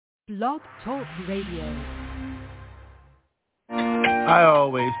Blog Talk Radio. I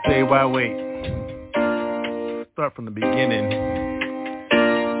always say, why wait? Start from the beginning.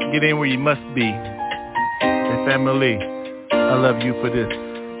 Get in where you must be. Hey, family, I love you for this.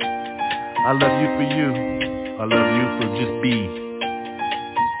 I love you for you. I love you for just be.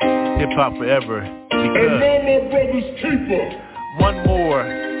 Hip-hop forever. Because one more,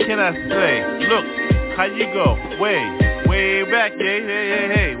 can I say, look, how you go? Way back,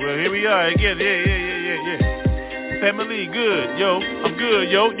 hey. Well, here we are again, yeah. Family, good, yo. I'm good,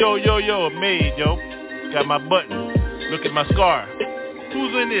 yo. I'm made, yo. Got my button. Look at my scar.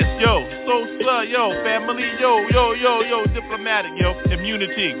 Who's in this, yo? So, yo. Family, yo. Diplomatic, yo.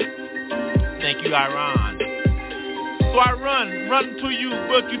 Immunity. Thank you, Iran. So I run to you,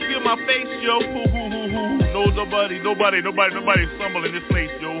 but you feel my face, yo. Hoo. No, nobody stumble in this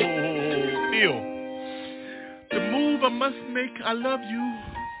place, yo. Feel. The move I must make, I love you.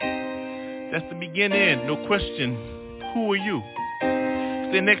 That's the beginning, no question. Who are you?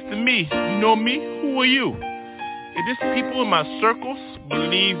 Stay next to me. You know me? Who are you? If this people in my circles,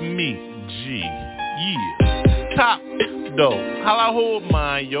 believe me, yeah. Top, though. How I hold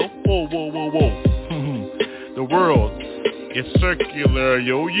mine, yo. Whoa. The world is circular,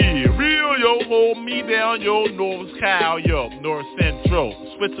 yo, yeah. Real, yo. Hold me down, yo. North Cal, yo. North Central,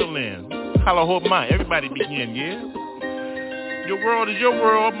 Switzerland. How I hold mine. Everybody begin, yeah? Your world is your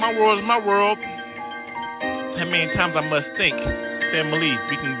world, my world is my world. How many times I must think, family,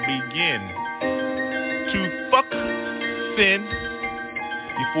 we can begin to fuck sin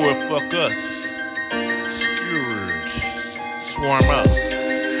before it fuck us. Scourge, swarm up.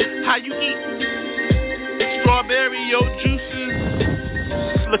 How you eat strawberry, yo,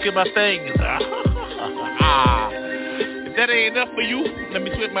 juices? Look at my things. If that ain't enough for you, let me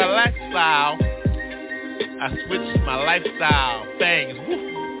switch my lifestyle. I switched my lifestyle. Things.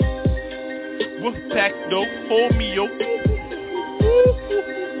 WolfPack, though. Hold me, yo.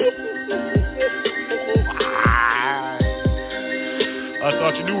 I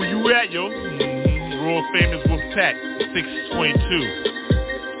thought you knew where you were at, yo. World famous WolfPack,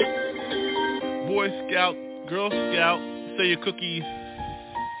 622. Boy Scout, Girl Scout, say your cookies.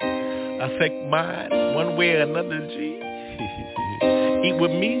 I take mine one way or another, G. Eat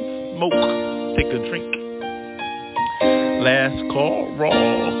with me, smoke, take a drink. Last call, raw.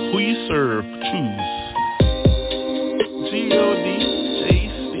 Who you serve? Choose. G-O-D-J-C.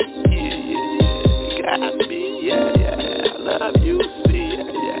 Yeah. Got me. Yeah. I love you. See.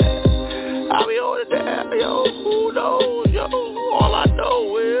 Yeah. I'll be on it down, yo. Who knows, yo? All I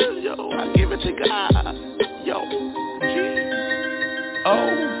know is, yo, I give it to God. Yo. G-O-D-J-C.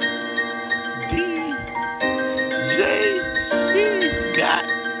 Got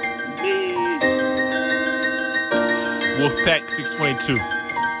me. WolfPack 622.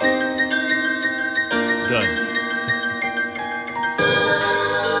 Done.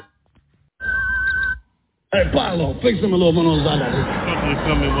 Hey, Paolo, fixami lo con those dollars.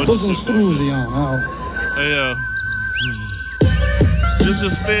 Put some screws on. Hey, just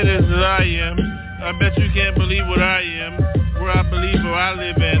as fit as I am, I bet you can't believe what I am, where I believe or I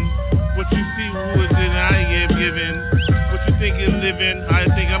live in. What you see, who is it I am given. What you think is living, I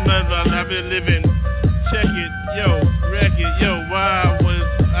think I'm not, I've been living. Check it, yo. Wreck it, yo, why was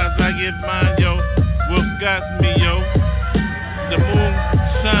as I get mine, yo, Wolf got me, yo. The moon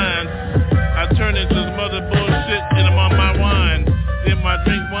shines, I turn into some other bullshit and I'm on my wine. Then I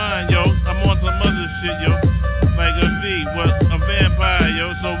drink wine, yo, I'm on some other shit, yo. Like a V, what, a vampire,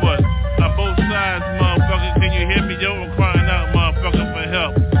 yo, so what? On both sides, motherfucker, can you hear me, yo? I'm crying out, motherfucker, for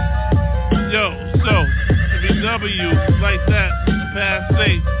help. Yo, so, W, like that, past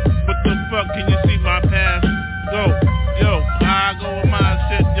state. What the fuck, can you see my past? Go. Yo, I go with my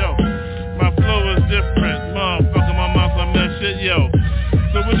shit, yo. My flow is different, motherfucker, my mouth on that shit, yo.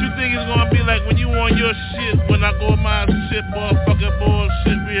 So what you think it's gonna be like when you on your shit, when I go with my shit, motherfucker,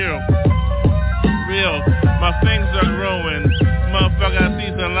 bullshit, real. My things are growing, motherfucker, I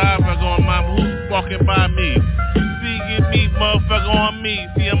see saliva going, who's walking by me? See, get me, motherfucker, on me.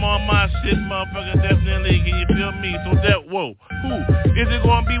 See, I'm on my shit, motherfucker, definitely, can you feel me? So that, whoa, who? Is it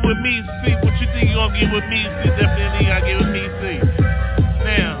gonna be with me? See, what you think you gonna get with me? See, definitely, I get with me, see.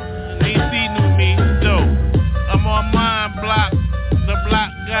 Now, DC knew me, though. I'm on my block, the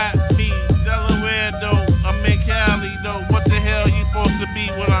block got me. Delaware, though, I'm in Cali, though. What the hell you supposed to be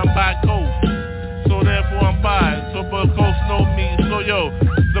when I'm by coast? So therefore I'm by, so both coast know me. So yo,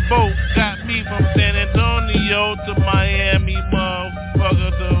 the boat got me from San Antonio to Miami, motherfucker,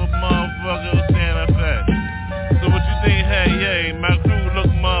 to motherfucker Santa Fe. So what you think, hey, my crew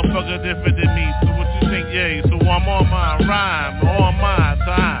look motherfucker different than me. So what you think, so I'm on my rhyme, on my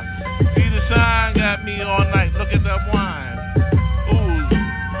time. at the wine. Ooh,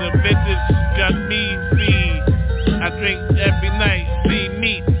 the vintage got me feed. I drink every night, see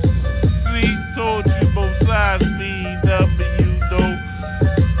meat. See, told you both sides, BW though.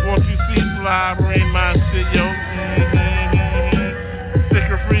 Won't you see slobber in my shit, yo?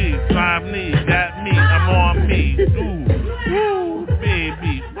 Sticker free, slime me, got me, I'm on me. Ooh,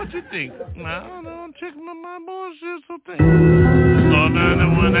 baby, what you think? I don't know, I'm checking my bullshit, so think. Oh, no,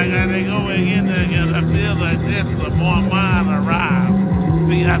 when I gotta go again, I feel like this, the more mine arrive.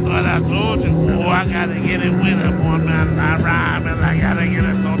 See, I thought I told you, boy, I gotta get it with her, boy, man, I rhyme, and I gotta get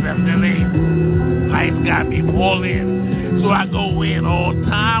it so definitely. Life got me falling, so I go in all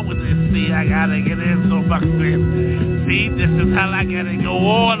time with this, see, I gotta get in so bucks in. See, this is how I gotta go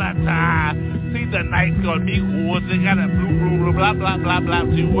all the time. See, the night's gonna be cool, they got a blue, blah, blah, blah, blah.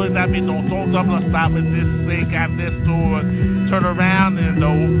 See, what I mean, don't stop at this thing, got this door. Turn around and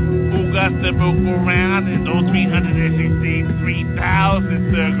know who got the book around and those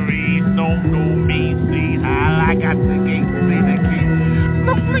 363,000 degrees don't know me. See how I got the gate, see the key.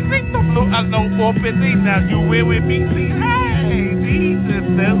 No flick, no blue, I don't open it. Now you in with me, see, hey, Jesus,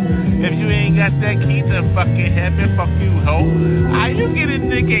 if you ain't got that key to fucking heaven, fuck you, ho. How you get in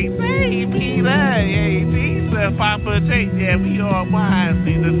the gate? Hey, Peter, hey, Jesus, Papa J, yeah, we all wise.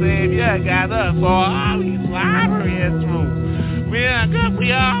 See, the Savior got us all, we slobbering through. We are good,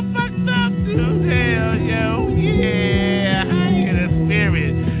 we all fucked up to hell, yo, yeah. I hear the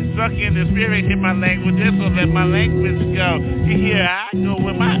spirit, suck in the spirit, hit my language, so let my language go. You hear I go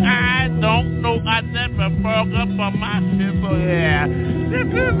with my eyes, don't know I never broke up on my shit, so yeah. This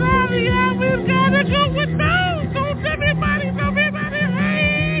is all the always gotta go with those. Don't everybody,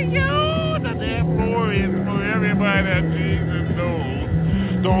 hey, yo. The damn floor is for everybody that Jesus knows.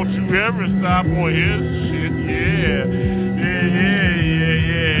 Don't you ever stop on his shit, yeah.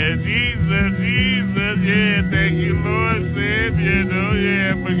 Jesus, yeah, thank you, Lord, Savior, no,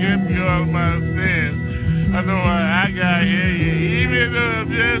 yeah, forgive me all my sins. I know I got here, yeah, even though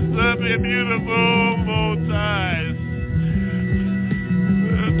I'm just up in beautiful bow ties.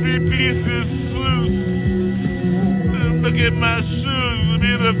 3 pieces loose. Look at my shoes,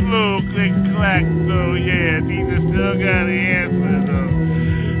 beautiful, click, clack, so, yeah, Jesus still got the answer, though.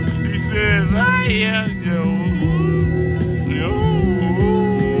 He says, I am, yo.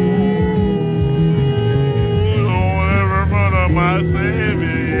 My Savior,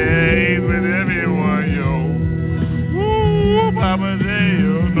 yeah, he's with everyone, yo. Woo, Papa J,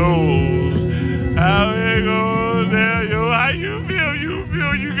 yo, knows how it goes there, yo. How you feel? You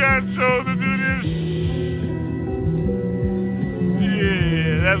feel you got chose to do this?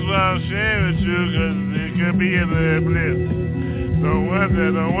 Yeah, that's why I'm sharing with you, because it could be in the bliss. Don't want that.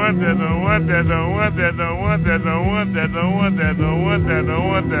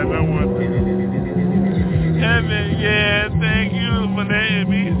 Heaven, yeah, thank you for letting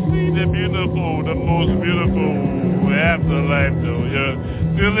me see the beautiful, the most beautiful afterlife, though, yeah.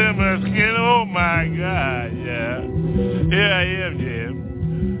 Still in my skin, oh my God, yeah. Here I am, yeah.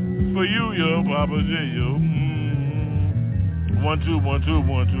 For you, yo, Papa J, yo. 1 2 1 2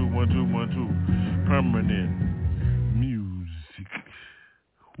 1 2 1 2 1 2. Permanent music.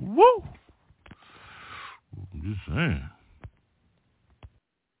 Woo! I'm just saying.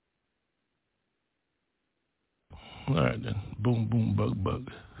 All right, then. Boom, boom, bug, bug.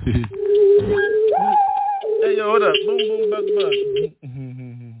 Hey, yo, hold up. Boom, boom, bug, bug.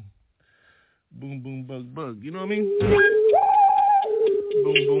 Boom, boom, bug, bug. You know what I mean?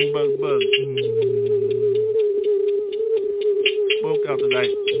 Boom, boom, bug, bug. Spoke out the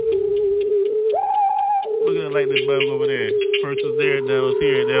light. Look at the lightning bug over there. First was there, that was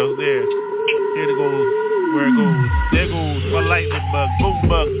here, that was there. Here it goes, where it goes. There goes my lightning bug. Boom,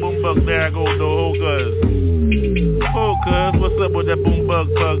 bug, there I go, the whole cuz. Oh, cuz, what's up with that boom bug?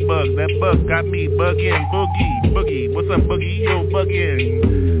 That bug got me bugging, boogie. What's up, boogie? Yo, bugging.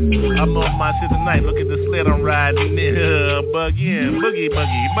 I'm on my shit tonight. Look at the sled I'm riding. Bugging, boogie.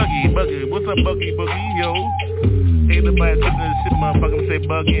 What's up, boogie, yo? Ain't nobody tripping this shit, motherfucker. I'm say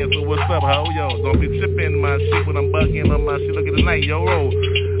bugging. So what's up, ho? Yo, don't be tripping my shit when I'm bugging on my shit. Look at the night, yo, roll.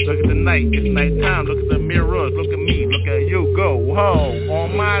 Look at the night, it's nighttime. Look at the mirrors, look at me, look at you, go, ho.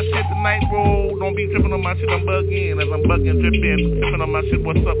 On my shit tonight, roll. Don't be tripping on my shit, I'm bugging. As I'm bugging, tripping on my shit,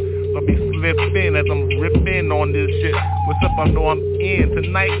 what's up? Don't be slipping as I'm ripping on this shit. What's up? I know I'm in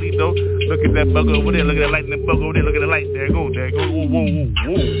tonightly, though. Look at that bug over there, look at that lightning bug over there, look at the light. There it go. Whoa.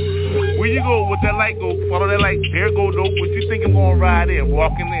 Where you go with that light go? Follow that light. There go, though. What you think I'm gonna ride in?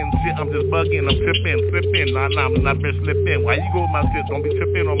 Walking in, shit, I'm just bugging. I'm slipping. Nah, I'm not been slipping. Why you go with my shit? Don't be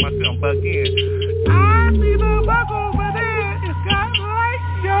tripping on my shit. I'm bugging. I see the bug over there. It's got light,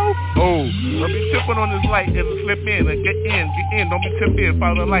 yo. Oh, don't be tripping on this light and slip in and get in. Don't be tripping,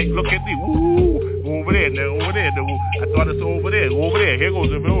 follow the light. Look at me. Woo, over there. I thought it's over there. Here goes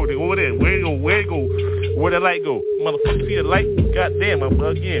the building. Over there. Where it go? Where the light go? Motherfucker, see the light? Goddamn, I'm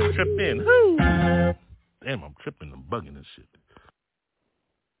again tripping. Woo. Damn, I'm tripping. I'm bugging this shit.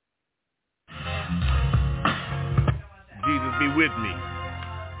 Jesus be with me.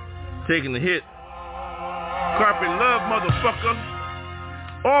 Taking the hit. Carpet love, motherfucker.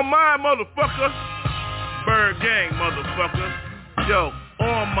 On mine, motherfucker. ByrdGang, motherfucker. Yo,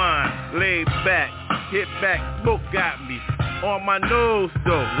 on mine. Laid back. Hit back. Smoke got me. On my nose,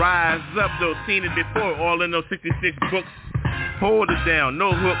 though. Rise up, though. Seen it before. All in those 66 books. Hold it down.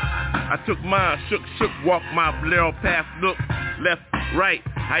 No hook. I took mine. Shook. Walk my narrow path. Look. Left. Right.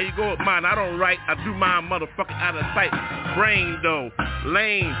 How you go with mine? I don't write. I do mine, motherfucker, out of sight. Brain, though.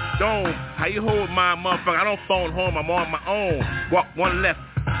 Lane. Dome. How you hold mine, motherfucker? I don't phone home. I'm on my own. Walk one left.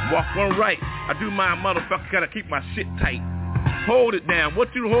 Walk one right. I do mine, motherfucker. Gotta keep my shit tight. Hold it down.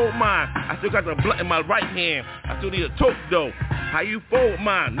 What you hold mine? I still got the blunt in my right hand. I still need a toke, though. How you fold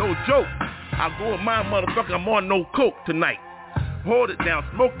mine? No joke. I go with mine, motherfucker. I'm on no coke tonight. Hold it down.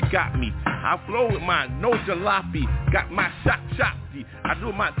 Smoke got me. I flow with mine. No jalopy. Got my shot choppy. I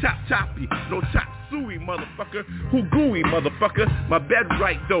do my choppy. No chop suey, motherfucker. Who gooey, motherfucker? My bed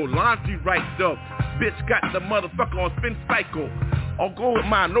right, though. Laundry right, though. Bitch got the motherfucker on spin cycle. I'll go with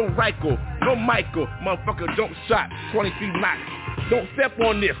mine. No Ryko. No Michael. Motherfucker, don't shot. 23 knocks. Don't step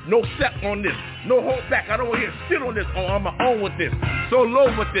on this. No step on this. No hold back. I don't want to hear shit on this. Oh, I'm on my own with this. So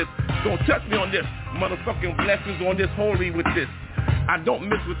low with this. Don't touch me on this. Motherfucking blessings on this. Holy with this. I don't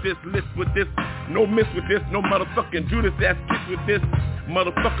miss with this, list with this, no miss with this, no motherfucking Judas ass kiss with this,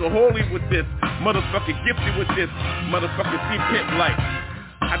 motherfucker holy with this, motherfucker gifted with this, motherfucker see pimp life.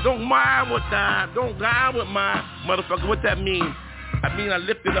 I don't mind with that, don't guide with my motherfucker, what that mean? I mean I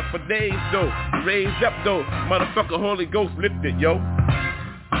lifted up for days though, raised up though, motherfucker Holy Ghost lifted, yo.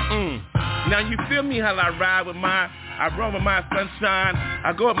 Now you feel me how I ride with my, I run with my sunshine,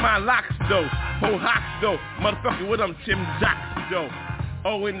 I go with my locks though, whole hocks though, motherfucker with them chim jocks though.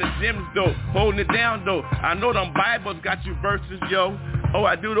 Oh, in the gyms though, holding it down though. I know them Bibles got you verses, yo. Oh,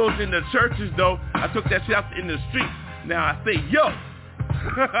 I do those in the churches though. I took that shit out in the streets. Now I say, yo.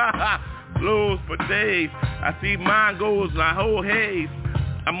 Blues for days. I see mine goes my whole haze.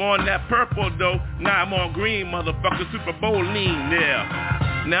 I'm on that purple though. Now I'm on green, motherfucker. Super Bowl lean there.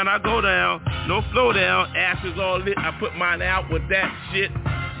 Now I go down, no flow down. Ashes all lit. I put mine out with that shit.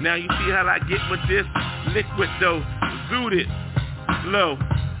 Now you see how I get with this liquid though. Zooted. Low.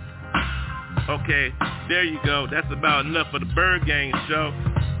 Okay, there you go. That's about enough for the ByrdGang show.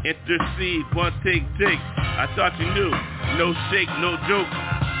 Intercede, one take. I thought you knew. No shake, no joke.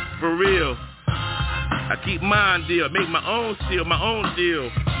 For real. I keep mine deal. Make my own steel, my own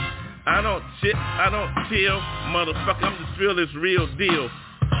deal. I don't shit, I don't chill. Motherfucker, I'm just real, it's real deal.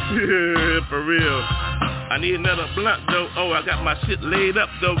 For real. I need another blunt though. Oh, I got my shit laid up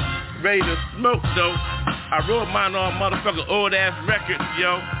though. Ready to smoke though. I wrote mine on motherfucking old ass records,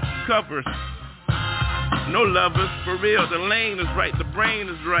 yo. Covers. No lovers, for real. The lane is right, the brain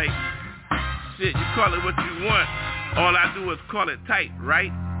is right. Shit, you call it what you want. All I do is call it tight,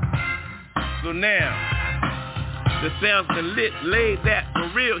 right? So now, the sound's been lit, laid that for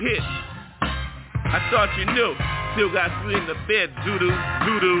real hit. I thought you knew. Still got three in the bed,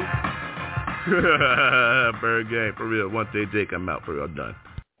 doo-doo. ByrdGang, for real. One day, Jake, I'm out for real, done.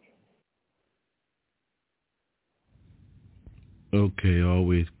 Okay,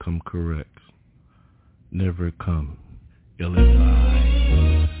 always come correct. Never come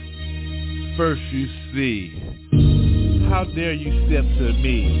ill-advised. First you see, how dare you step to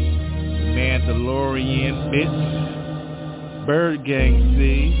me, Mandalorian bitch. ByrdGang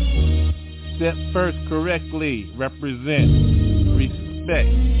see, step first correctly, represent, respect.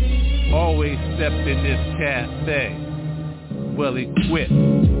 Always step in this cafe, well equipped.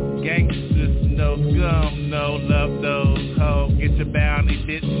 Gangsters, no scum, no love those hoes. Get your bounty,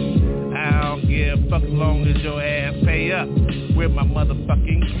 bitch. I don't give a fuck as long as your ass pay up with my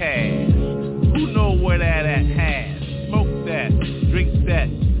motherfucking cash. Who know where that at has? Smoke that, drink that,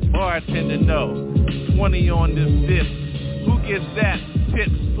 bartender know. 20 on this dip. Who gets that?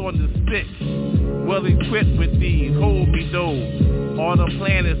 Tips on the stick. Well equipped with these, hold me though. All the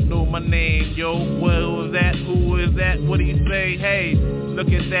planets know my name, yo. What was that? Who is that? What do you say? Hey, look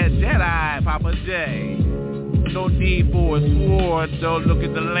at that Jedi, Papa J. No need for a sword, though. Look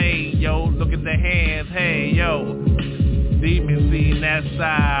at the lane, yo. Look at the hands, hey, yo. Demon seen that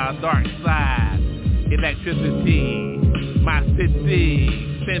side, dark side. Electricity, my city,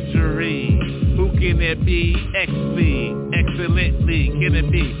 century. Who can it be? XP, excellently. Can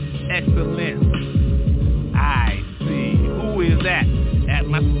it be excellence. I see. Who is that at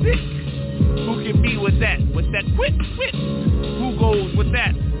my stick? Who can be with that quit? Who goes with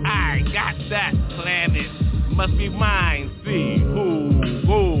that? I got that planet. Must be mine. See who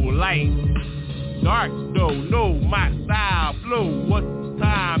go light. Dark though, know my style flow. What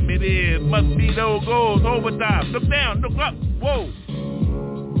time it is? Must be no goals overtime. Look down, look up. Whoa.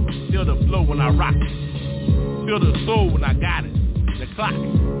 Feel the flow when I rock it. Feel the soul when I got it. The clock,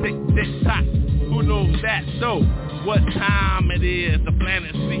 tick, tick, tock. Who knows that though? What time it is? The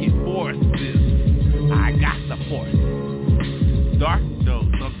planet sees forces. I got the force. Dark though,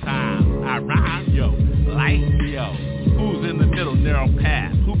 sometimes I rhyme, yo. Light, yo. Who's in the middle, narrow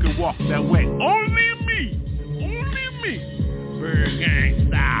path? Who can walk that way? Only me. Only me. ByrdGang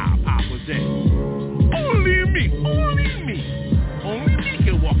style, Papa J. Only me. Only me. Only me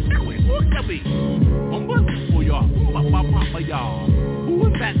can walk that way. Walk that way. I'm busting for y'all. Papa y'all. Who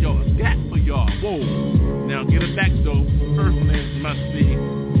is that y'all? That for y'all. Whoa. Now get it back though. Earthlings must see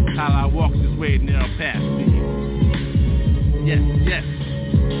how I walk this way narrow path. See. Yes, yes.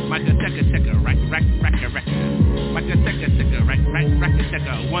 Micah checker, rack. Micah checker, rack,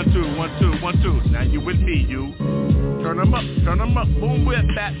 checker. 1, 2, 1, 2, 1, 2. Now you with me, you. Turn them up, boom with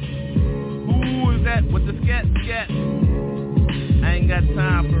that. Who is that with the scat? I ain't got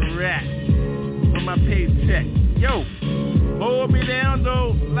time for rap. For my paycheck. Yo, hold me down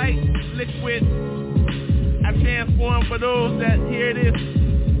though, light, liquid. I transform for those that hear this.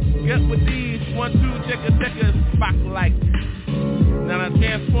 Get with these 1, 2, checker, spotlight. Now I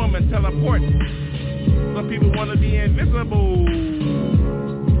transform and teleport. Some people want to be invisible.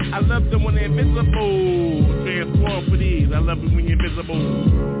 I love them when they're invisible. Transform for these. I love it when you're invisible.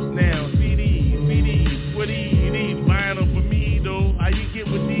 Now CDs, what these vinyl for me though. How you get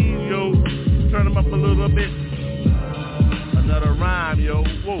with these, yo? Turn them up a little bit. Another rhyme, yo.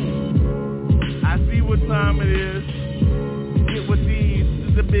 Whoa. I see what time it is. Get with these, this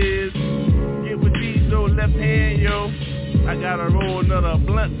is the biz. Get with these, though, left hand, yo. I gotta roll another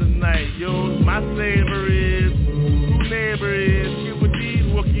blunt tonight, yo. My savor is, who neighbor is. Get with these,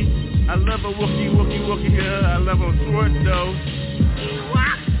 Wookie. I love a Wookie, girl. I love him short, though. He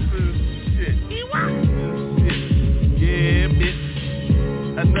rocks this shit. Yeah, bitch.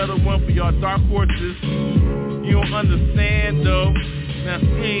 Another one for y'all dark horses. You don't understand, though. Now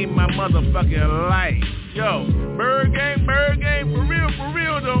scream my motherfucking life. Yo, ByrdGang, for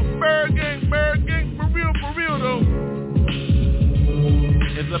real though. ByrdGang, for real though.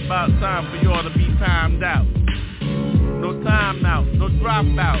 It's about time for y'all to be timed out. No time out, no drop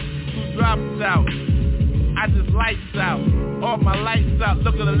out. Who drops out? I just lights out. All my lights out.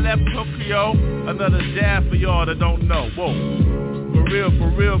 Look at the left hook, yo. Another jab for y'all that don't know. Whoa. For real.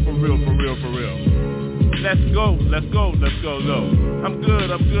 Let's go. Go. I'm good.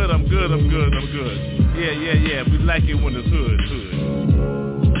 Yeah. We like it when it's hood.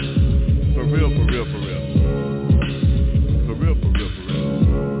 For real.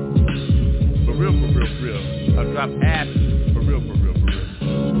 I drop asses. For real.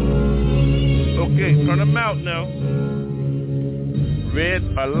 Okay, turn them out now. Red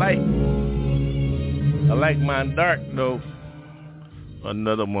or light? I like mine dark though.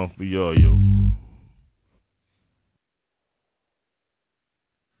 Another one for y'all, yo.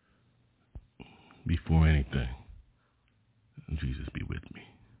 Before anything, Jesus be with me.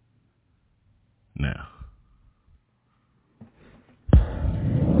 Now.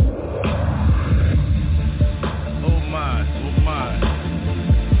 Oh my.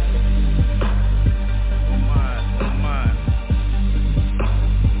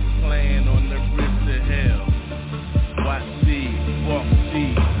 Playing on the bridge to hell. Watch these, walk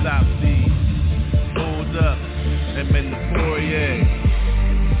these, stop these. Hold up, I'm in the foyer.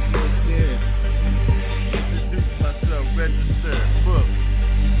 Register, book,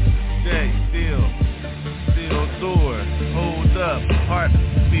 stay, still door, hold up, heart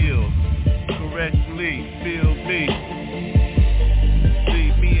feel, correctly, feel me. See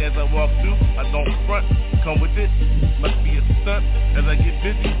me as I walk through, I don't front, come with it, must be a stunt, as I get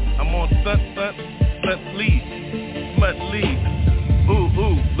busy, I'm on stunt lead, smut lead,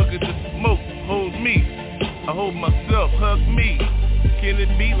 ooh, look at the smoke, hold me, I hold myself, hug me, can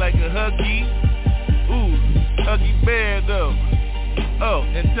it be like a huggy? Ooh, huggy bear though. Oh,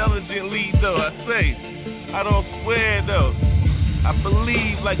 intelligently though, I say. I don't swear though. I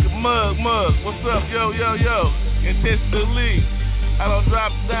believe like a mug. What's up, yo? Intentionally. I don't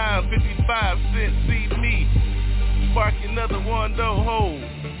drop down 55 cents, see me. Spark another one though, hold.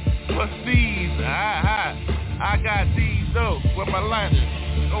 What's these? I got these though. Where my lighters?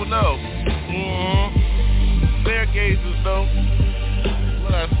 Oh no. Flare gauges though.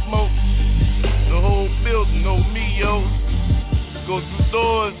 When I smoke.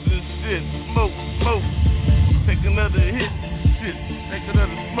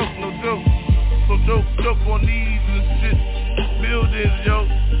 business, yo.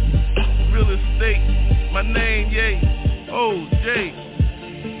 Real estate. My name, yay.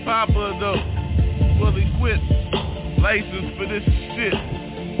 O.J. Papa, though. Well equipped. License for this shit.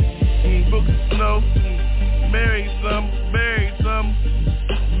 Books, no. Married some, buried some.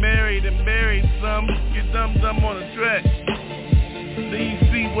 Married and buried some. Get dumb on the track. Then you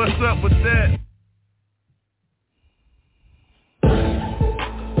see what's up with that.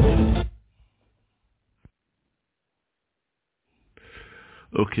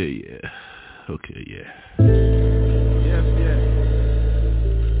 Okay, yeah. Yes.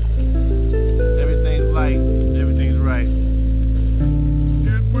 Everything's light. Everything's right.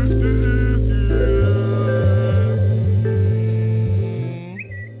 It was this, yeah.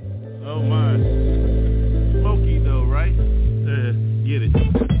 Oh my. Smoky though, right? Get it.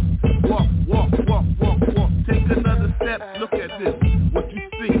 Walk. Take another step. Look at this. What you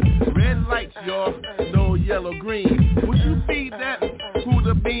see? Red lights, y'all. No yellow, green. Would you feed that? Who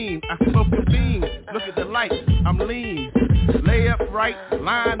the bean? I smoke a bean. Look at the light. I'm lean. Lay up right.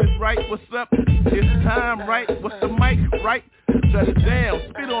 Line is right. What's up? It's time right. What's the mic right? Shut it down.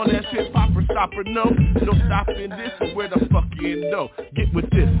 Spit on that shit. Popper, stopper, no. No stopping this. Where the fuck you know? Get with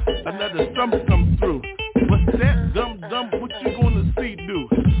this. Another summer come through. What's that? Dumb. What you gonna see do?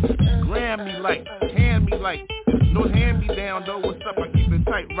 Grab me like. Hand me like. No hand me down though. What's up? I keep it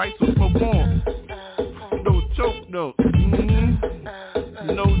tight, right? So smoke on. No choke though.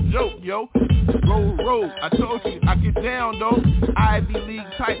 No joke, yo. Roll. I told you I get down though. Ivy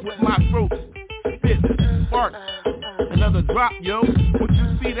League type with my throat. Spit, spark. Another drop, yo. Would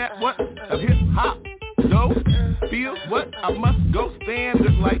you see that? What? A hip hop, though. Feel what? I must go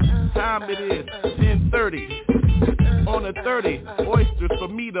standard like time it is. 10:30. On the 30, oysters for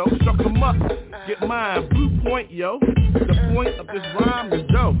me though, shuck 'em up, get mine, blue point yo, the point of this rhyme is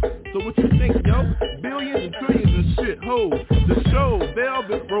dope, so what you think yo, billions and trillions of shit, ho, the show,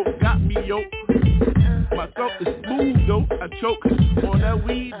 velvet rope got me yo, my throat is smooth though, I choke on that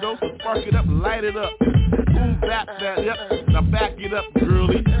weed though, so spark it up, light it up, boom bap that, yep, now back it up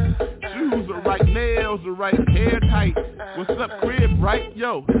girly, shoes are right, nails are right, hair tight, what's up crib right,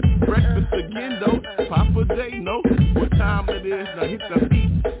 yo, breakfast again though, Papa J, no, what time it is, now hit the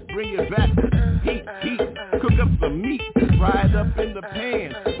beat, bring it back, heat, cook up some meat, fry it up in the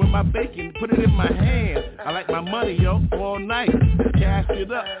pan, with my bacon, put it in my hand, I like my money, yo, all night, cash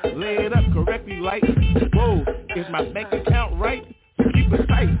it up, lay it up correctly like, whoa, is my bank account right? Keep it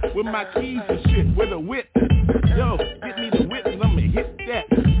tight, with my keys and shit, with a whip, yo, get me the whip and I'ma hit that,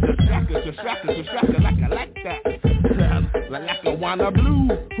 the shacker, like I like that, like a wanna blue,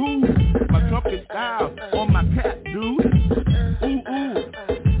 who, my trumpet style, on my cap, dude, ooh,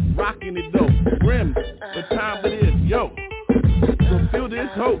 rocking it though, rim, what time it is, yo, so feel this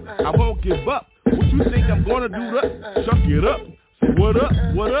hoe, I won't give up, what you think I'm gonna do, chuck it up, so what up,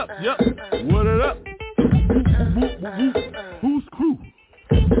 yup, what it up, who's crew,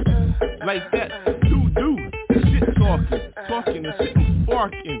 like that, do, shit talking and shit, I'm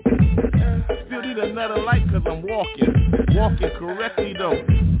sparking, still need another light cause I'm walking correctly though,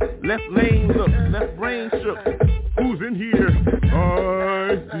 left lane look, left brain shook, who's in here,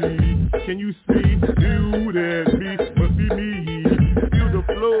 I see, can you see, you that me, must be me, feel the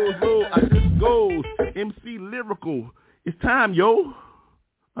flows low, I just goes, MC lyrical, it's time yo,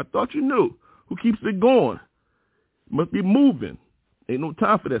 I thought you knew, who keeps it going, must be moving, ain't no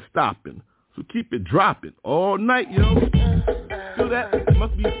time for that stopping, so keep it dropping, all night yo, feel that,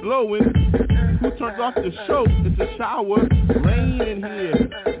 must be flowing, who turns off the show, it's a shower, rain in here,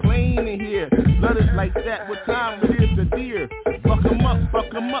 plane in here, let it like that, what time it is, the deer, fuck 'em up,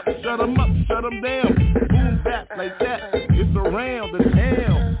 shut 'em down, boom back like that, it's around the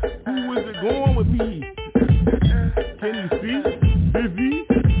town, who is it going with me, can you see,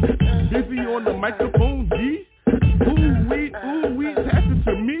 busy on the microphone, G, ooh wee, pass it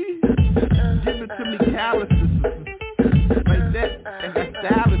to me, give it to me calluses, like that, and that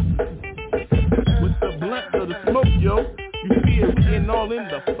stylus, with the blunt or the smoke, yo, you see it, we getting all in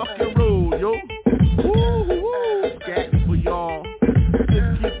the fucking road, yo, woo, scatting for y'all, just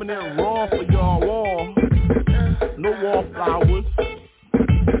keeping it raw for y'all, wall, no wallflowers,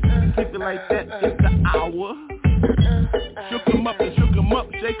 keep it like that, it's the hour, shook 'em up,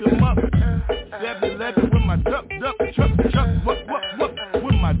 shake 'em up, 7-11 with my duck, chuck, what,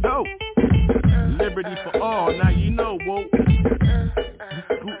 with my dope, liberty for all, now you know, whoa,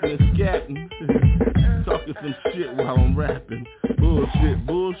 scooting and scatting, talking some shit while I'm rapping,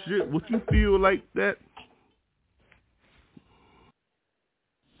 bullshit, what you feel like that?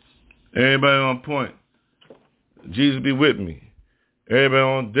 Everybody on point, Jesus be with me, everybody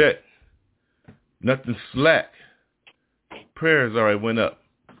on deck, nothing slack, Prayers already went up.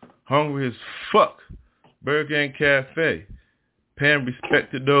 Hungry as fuck. ByrdGang Cafe. Paying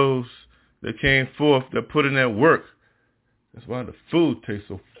respect to those that came forth, that put in that work. That's why the food tastes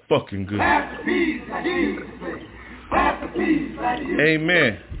so fucking good.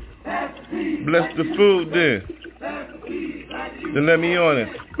 Amen. Bless the food then. Then let me on it.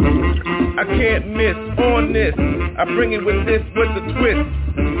 I can't miss on this. I bring it with this, with the twist.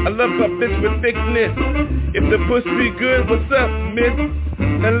 I love a bitch with thickness. If the pussy good, what's up, miss?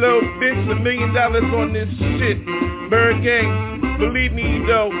 Hello, bitch, $1 million on this shit. ByrdGang, believe me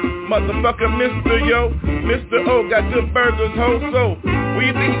though, motherfucker, Mr. Yo, Mr. O got good burgers, ho. So, where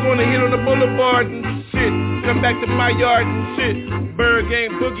you think you gonna hit on the boulevard and shit? Come back to my yard and shit.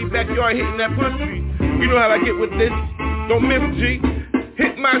 ByrdGang boogie backyard hitting that pussy. You know how I get with this. Don't miss, G.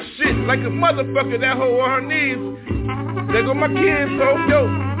 Hit my shit like a motherfucker, that hoe on her knees. There go my kids, so yo.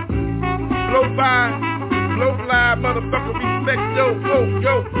 Blow fly, motherfucker, respect, yo.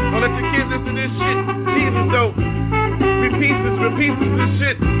 Don't let your kids listen to this shit. Neither though. Repeats this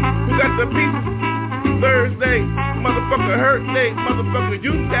shit. Who got the pieces? Thursday, motherfucker, hurt day, motherfucker,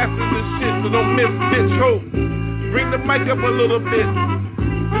 you passing this shit, so don't miss, bitch, ho. Bring the mic up a little bit.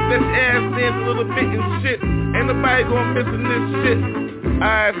 Just let your ass dance a little bit and shit. Ain't nobody gonna miss in this shit.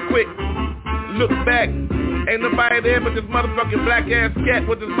 Eyes quick, look back. Ain't nobody there but this motherfucking black ass cat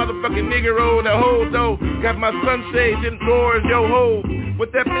with this motherfucking nigger roll that hole though. Got my sunshades indoors, yo ho.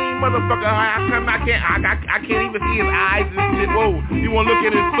 What that mean, motherfucker? How come I can't even see his eyes and shit? Whoa, you wanna look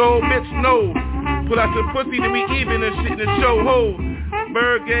at his soul, bitch? No. Pull out your pussy to be even and shit in the show, ho.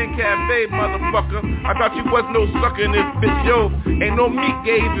 ByrdGang Cafe, motherfucker. I thought you wasn't no sucker in this bitch, yo. Ain't no meat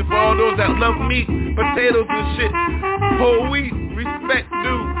gauges for all those that love meat, potatoes and shit. Whole wheat, respect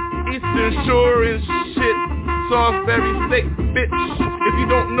due. Eastern Shore and shit. Salisbury steak, bitch. If you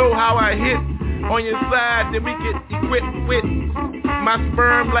don't know how I hit on your side, then we get equipped with my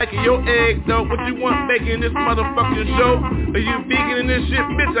sperm like your egg, though. What you want making this motherfucking show? Are you vegan in this shit,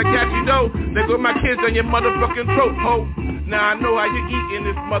 bitch? I got you, though. There go my kids on your motherfucking throat, ho. Now I know how you eatin'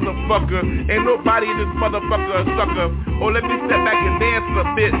 this motherfucker. Ain't nobody in this motherfucker a sucker. Oh, let me step back and dance a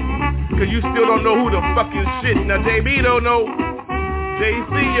bit, cause you still don't know who the fucking shit. Now JB don't know.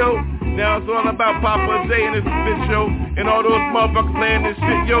 JC, yo. Now it's all about Papa J and his bitch, yo. And all those motherfuckers playing this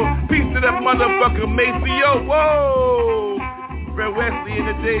shit, yo. Peace to that motherfucker Macy, yo. Whoa. Fred Wesley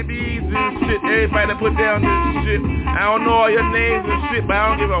and the JBs and shit. Everybody that put down this shit. I don't know all your names and shit, but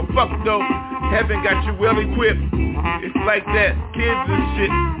I don't give a fuck, though. Heaven got you well equipped. It's like that. Kids and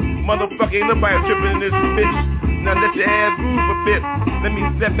shit. Motherfucker, ain't nobody tripping in this bitch. Now let your ass move a bit. Let me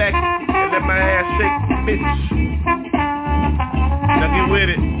step back and let my ass shake, bitch. Now get with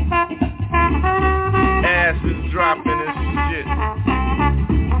it. Ass is dropping and shit.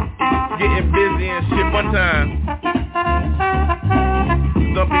 Getting busy and shit one time.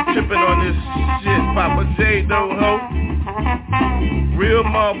 Don't be tripping on this shit, Papa J, though, ho. Real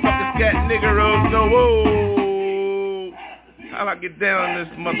motherfucker, scat niggeros, though, whoa. How I get down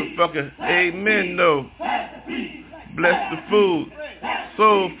this motherfucker? Amen, though. Bless the food.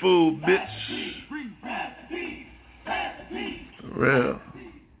 Soul food, bitch. For real.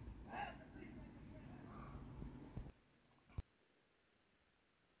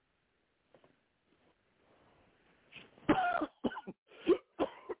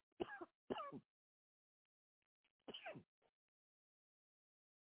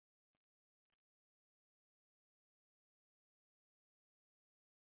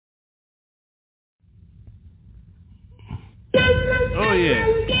 Oh yeah.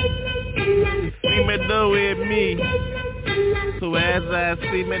 See me do with me. So as I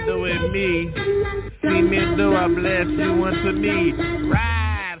see me do with me, see me do I bless you unto me.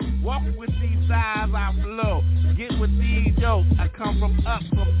 Ride, walk with these thighs I flow. Get with these, yo, I come from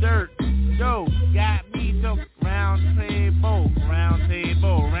dirt. Yo, got me, yo, round table, round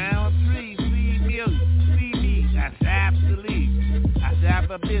three, see me, I shap to leave. I shap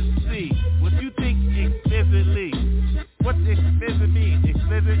a bitch, see. What you think explicitly? What explicit mean?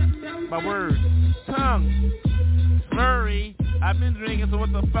 Explicit? My words. Tongue. Hurry. I've been drinking, so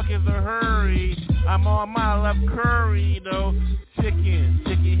what the fuck is a hurry? I'm on my love curry, though. Chicken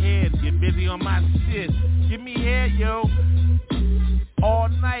head. Get busy on my shit. Give me head, yo. All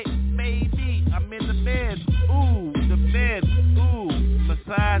night, baby. I'm in the bed. Ooh, the bed. Ooh,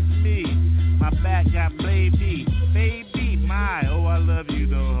 massage me. My back got baby. Baby, my. Oh, I love you,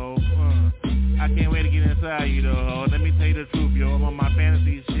 though, ho. I can't wait to get inside you, though, ho. Let me tell you the truth, yo. I'm on my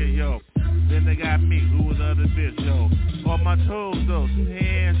fantasy shit, yo. Then they got me. Who was the other bitch, yo? On my toes, though. 2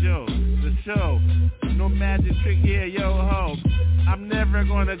 hands, yo. The show. No magic trick here, yo, ho. I'm never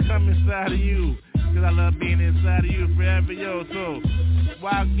gonna come inside of you. Cause I love being inside of you forever, yo. So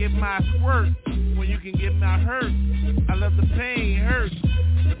why get my squirt when you can get my hurt? I love the pain, hurt.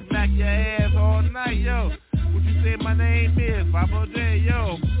 Smack your ass all night, yo. What you say my name is? Papa J,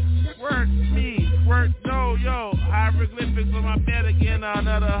 yo. Squirt me, squirt no, yo. Hieroglyphics on my bed again,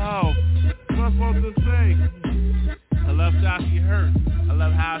 another hoe. What am I supposed to say? I love how she hurt. I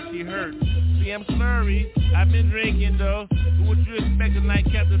love how she hurt. See, I'm slurry. I've been drinking, though. What you expect tonight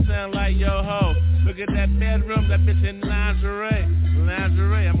kept to sound like yo ho. Look at that bedroom, that bitch in lingerie.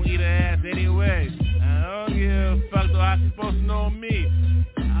 Lingerie, I'm gonna eat her ass anyway. I don't give a fuck, though. How she supposed to know me?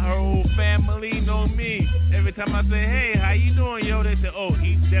 Her whole family know me. Every time I say, hey, how you doing, yo? They say, oh,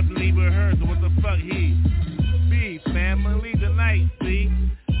 he's definitely with her, so what the fuck he? Be family tonight, see?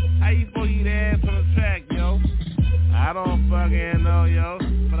 How you supposed to eat ass on the track, yo? I don't fucking know, yo.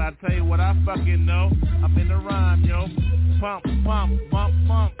 But I tell you what I fucking know. I'm in the rhyme, yo. Pump, pump, bump,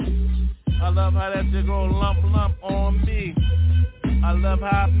 bump. I love how that shit go lump, lump on me. I love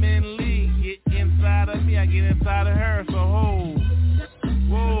how men lead get inside of me. I get inside of her, so ho.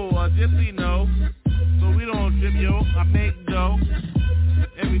 Whoa, a gypsy no. So we don't trip, yo. I make dough.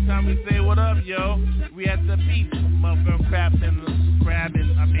 Every time we say what up, yo, we at the beach. Motherfucking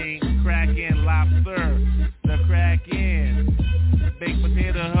cracking lobster. The crackin'. Baked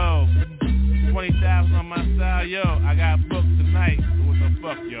potato hoe. 20,000 on my style, yo. I got booked tonight. So what the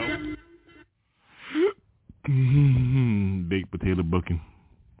fuck, yo? Baked potato booking.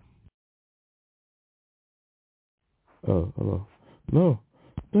 Oh, hello. No.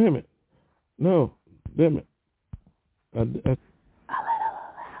 Damn it. No. Damn it. A lot. A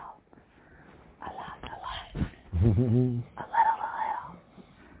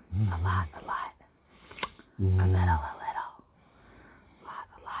little. A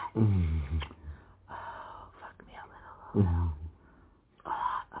lot. Oh, fuck me a little. Fuck me a little. A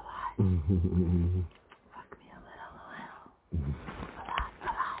lot.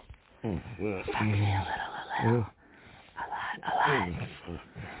 Fuck me a little. A lot.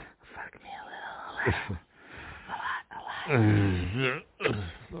 Fuck me a little. A lot.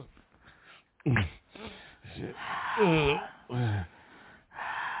 Shit.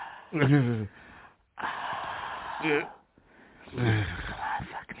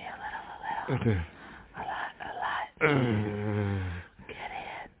 Fuck me a little. A lot. Get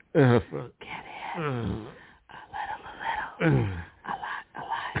in. Get in. A little. A lot.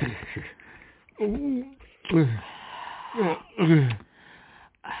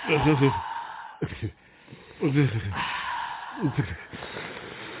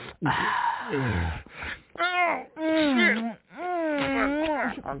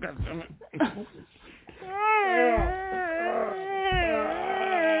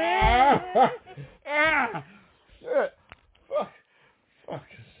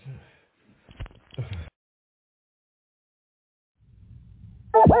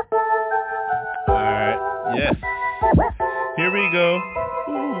 Alright, yes. Here we go.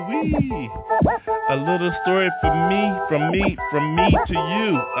 Ooh-wee. A little story from me to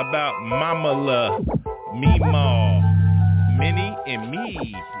you about Mama Love, Meemaw, Minnie, and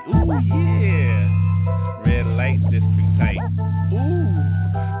me. Ooh, yeah. Red light district tight.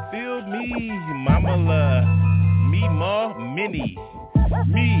 Ooh, feel me, Mama Love, Meemaw, Minnie.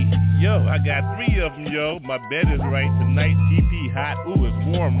 Me, yo, I got 3 of them, yo. My bed is right tonight. TP hot. Ooh, it's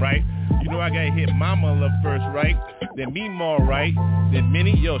warm, right? You know I gotta hit Mama Love first, right? Then Meemaw, right? Then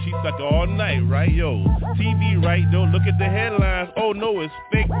Minnie, yo, she suck all night, right? Yo, TV, right? Though, look at the headlines. Oh no, it's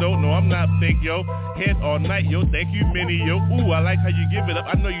fake, though. No, I'm not fake, yo. Head all night, yo. Thank you, Minnie, yo. Ooh, I like how you give it up.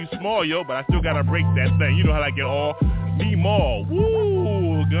 I know you small, yo, but I still gotta break that thing. You know how I get all Meemaw.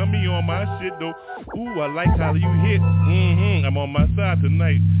 Woo, got me on my shit, though. Ooh, I like how you hit. I'm on my side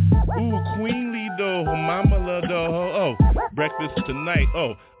tonight. Ooh, queenly, though. Mama Love, though. Oh, breakfast tonight.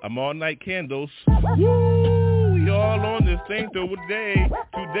 Oh, I'm all night candles. Woo, y'all on this thing today,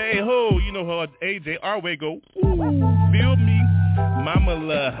 ho, you know how AJ our way go. Ooh, feel me, Mama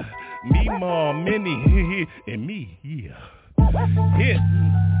Love, Meemaw, Minnie, and me, yeah. Hit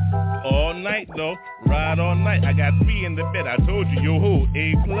all night though, ride all night. I got 3 in the bed. I told you, yo ho,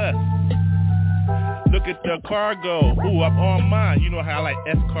 A+. Look at the cargo. Ooh, I'm on mine. You know how I like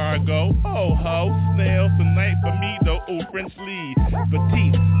escargot. Oh, ho, snail tonight for me though. Oh, French lead,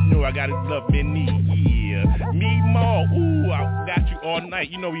 petite. You know I gotta love Minnie, yeah. Meemaw, ooh, I got you all night.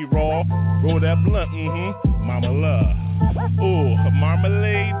 You know we raw, roll that blunt, Mama Love. Ooh,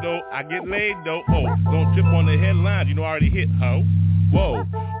 marmalade though, I get laid though. Oh, don't trip on the headlines. You know I already hit, ho. Whoa,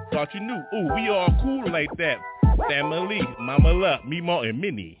 thought you knew. Ooh, we all cool like that. Family, Mama Love, Meemaw, and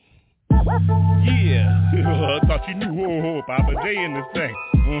Minnie. Yeah, thought you knew. Papa J in this thing.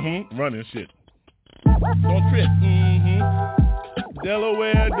 Running shit. Don't trip.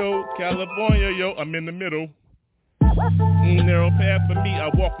 Delaware, though. California, yo. I'm in the middle. Narrow path for me, I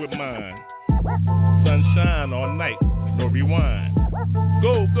walk with mine. Sunshine all night, no rewind.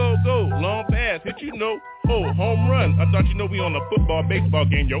 Go, go, go, long pass, hit you know. Oh, home run, I thought you know we on a football, baseball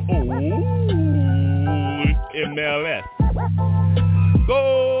game, yo. Oh, MLS.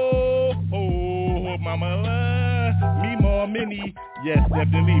 Go, oh, mama, me more mini. Yes,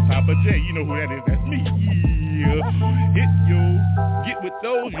 definitely, Papa J, you know who that is, that's me. Yeah, hit yo, get with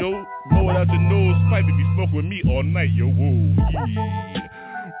those, yo. Blow it out your nose, pipe if you smoke with me all night, yo. Whoa, yeah.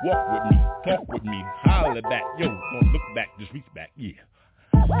 Walk with me, talk with me, holler back, yo. Don't look back, just reach back, yeah.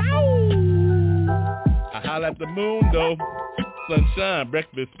 Ow! I holler at the moon, though. Sunshine,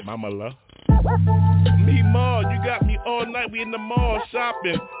 breakfast, mama love. Me, Ma, you got me all night. We in the mall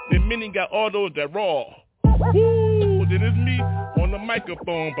shopping. Then Minnie got all those that raw. Woo! Then it's me on the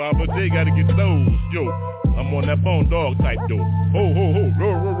microphone. Papa J gotta get those. Yo, I'm on that phone dog type, though. Ho, ho, ho,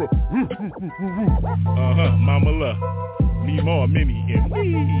 row, row, row. Mama love. Me, Ma, Minnie, and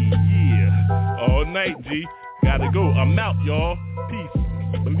me, yeah. All night, G. Gotta go. I'm out, y'all. Peace.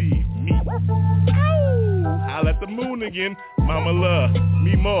 Believe me. Ow! Holla at the moon again. Mama love.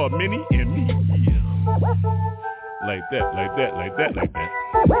 Me, Ma, Minnie, and me, yeah. Like that, like that, like that, like that.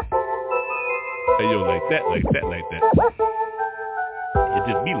 Hey, yo, like that, like that, like that. It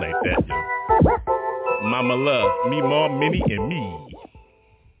just be like that, yo. Mama love. Me, Ma, Minnie, and me.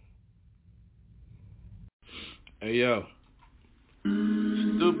 Hey, yo.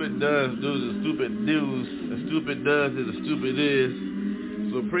 Stupid does do the stupid do's, and stupid does is the stupid is.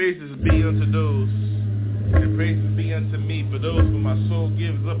 So praises be unto those, and praises be unto me for those who my soul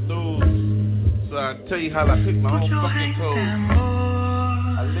gives up those. So I tell you how I pick my own fucking toes.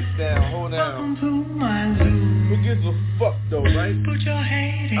 I lick down, hold down. Who gives a fuck though, right?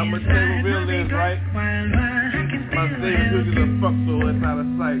 I'ma tell you what real is, right? My favorite who gives a fuck, so it's out of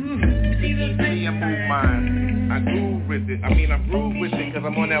sight. Easily I move mine. I groove with it. I groove with it cause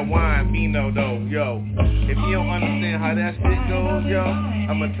I'm on that wine, Vino though, yo. If you don't understand how that shit goes, yo,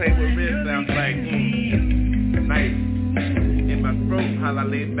 I'ma tell you what real sounds like. Nice. In my throat, how I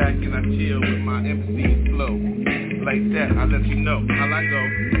lay back and I chill with my MC flow. Like that, I let you know how I go.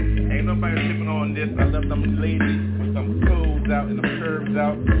 Ain't nobody tripping on this. I love them ladies with some clothes out and them curves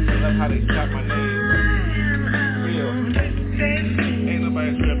out. I love how they shout my name. Real. Ain't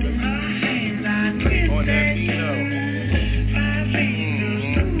nobody tripping. On that Vino.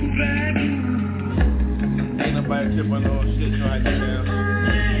 Ain't nobody tripping on shit right now.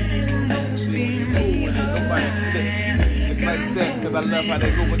 See, cool with it. Nobody sick. It's like that, cause I love how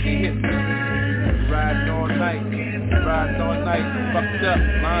they go with the hits. Riding all night. Fucked up.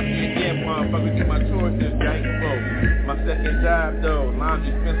 Laundry again, motherfucker. Do my chores this night, bro. My second job, though.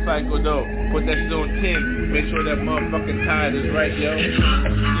 Laundry spin cycle, though. Put that shit on 10. Make sure that motherfucking tide is right, yo. Shit. For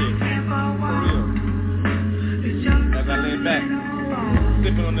real. As I lay back,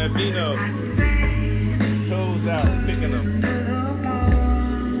 sipping on that Vino, toes out, picking them.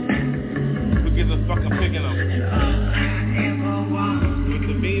 Who gives a fuck, I'm picking them. With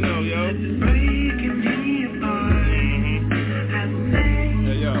the Vino, yo.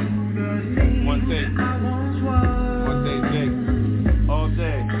 Hey, yo. One day, Jake. All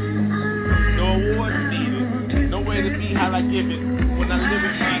day. No awards needed. No way to be how I give it. When I live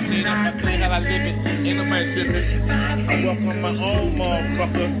it, my thing, I say how I live it. Ain't nobody tripping. I walk on my own,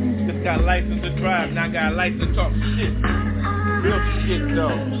 motherfucker. Just got license to drive, now I got a license to talk shit. Real shit,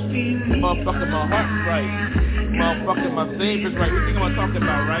 though. Motherfucker, my heart's right. Motherfucker, my savior's right. What you think I'm talking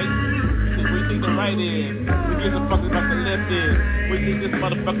about, right? What you think the right is? What gives a fuck about the left is? What you think this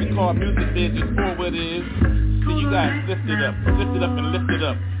motherfucking car music is? Just forward is? See, you guys lift it up and lift it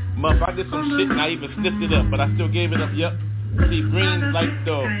up. Motherfucker, I did some shit and I even sniffed it up, but I still gave it up, yup. See, green light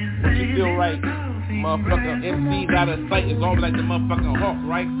though, what you feel right? Motherfucker, MC's out of sight, it's all like the motherfucking hawk,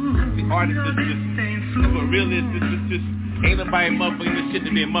 right? The artist is just, what real is, this, ain't nobody motherfucking this shit to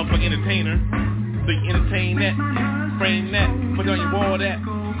be a motherfucking entertainer. So you entertain that, frame that, put on your wall that,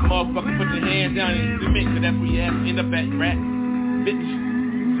 motherfucker put your hands down and submit, cause that's where you have to end up at, rat, bitch.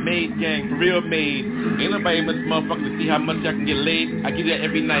 Made gang, for real made. Ain't nobody much motherfucker to see how much I can get laid. I get that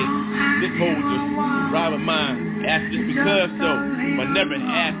every night. This whole just rob of mine. Ask just because so, but never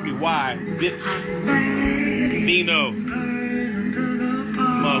ask me why, bitch. Vino.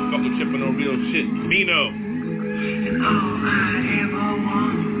 Motherfucker tripping on real shit. Vino.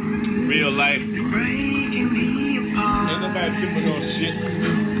 Real life. Ain't nobody tripping on shit.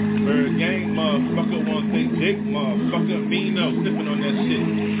 ByrdGang, motherfucker, wanna say dick, motherfucker, Vino, sipping on that shit,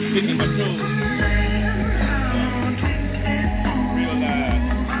 picking my toes. Real life.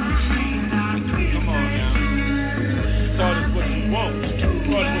 Come on,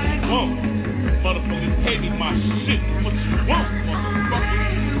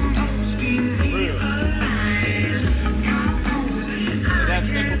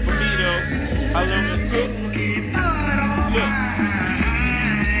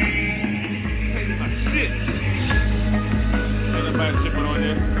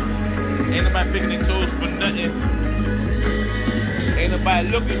 picking their toes for nothing. Ain't nobody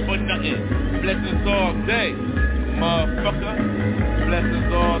looking for nothing. Blessings all day, motherfucker.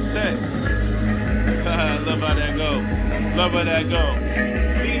 Blessings all day. Love how that go. Love how that go.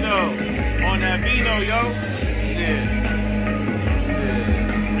 Vino, on that Vino, yo. Yeah.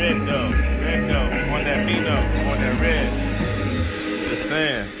 Red though. On that Vino, on that red. Just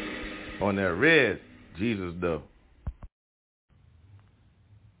saying. On that red. Jesus though.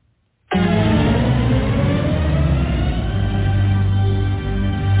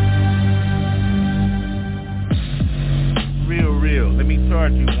 Real. Let me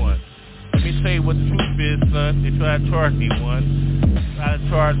charge you one. Let me tell you what the truth is, son. They try to charge me one. Try to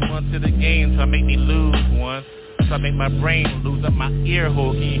charge one to the game, try to make me lose one. Try to make my brain lose up my ear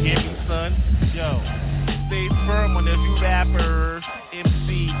hole. Can you hear me, son? Yo, stay firm on this, you rappers.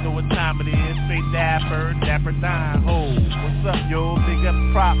 MC, know what time it is. Stay dapper dime, ho. What's up, yo? Big up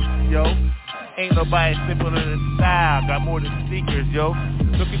props, yo. Ain't nobody simpler than style. Got more than sneakers, yo.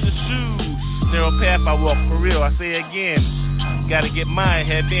 Look at the shoes. Narrow path I walk, for real. I say again. Gotta get mine,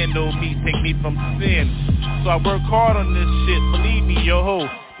 have been no me, take me from sin. So I work hard on this shit, believe me, yo ho.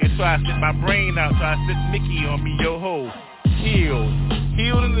 And try to sit my brain out, try to sit Mickey on me, yo ho. Healed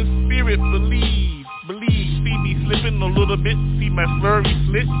in the spirit, believe. See me slipping a little bit, see my slurry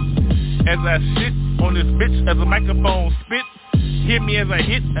slit. As I sit on this bitch, as a microphone spit. Hear me as I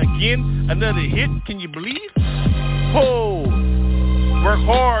hit again, another hit, can you believe? Ho! Work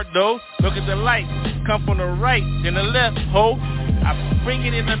hard though, look at the light, come from the right, then the left, ho. I bring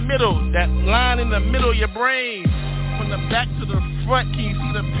it in the middle, that line in the middle of your brain. From the back to the front, can you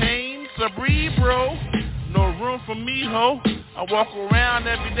see the pain? So breathe, bro. No room for me, ho. I walk around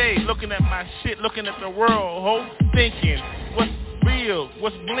every day, looking at my shit, looking at the world, ho. Thinking, what's real,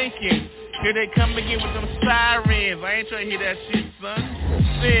 what's blinking? Here they come again with them sirens. I ain't trying to hear that shit, son.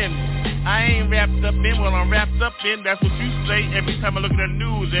 Sin. I ain't wrapped up in what I'm wrapped up in. That's what you say every time I look at the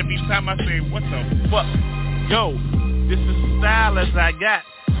news. Every time I say, what the fuck? Yo, this is style as I got.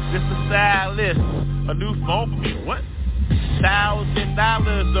 This is stylist. A new phone for me. What?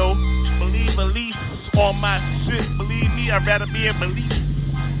 $1,000 though. Believe a lease on my shit. Believe me, I'd rather be in police.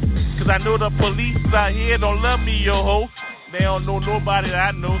 Cause I know the police out here don't love me, yo ho. They don't know nobody that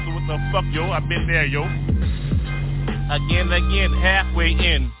I know. So what the fuck, yo? I've been there, yo. Again, halfway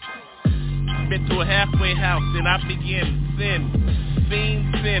in. Been to a halfway house, then I begin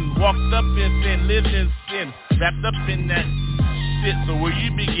sin, walked up in sin, lived in sin, wrapped up in that shit. So where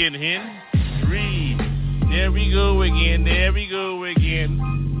you begin, hen? Read. There we go again.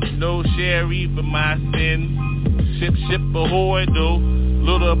 No sherry for my sin. Ship ahoy, though.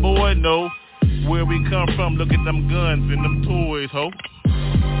 Little boy, know where we come from. Look at them guns and them toys, ho.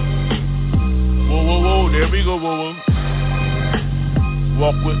 Whoa, there we go, whoa.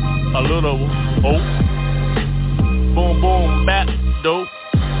 Walk with a little hope. Boom, back, dope.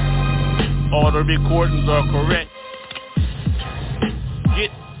 All the recordings are correct.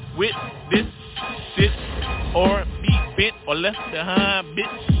 Get with this shit or be bent or left behind,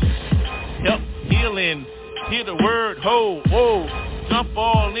 bitch. Help healing. Hear the word, ho, whoa. Jump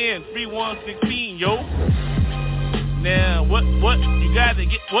all in, 3116, yo. Now, what? You gotta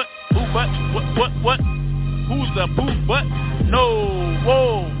get what? Who, but? What? Who's the boo, but? No,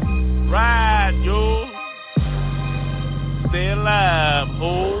 whoa, ride, yo. Stay alive,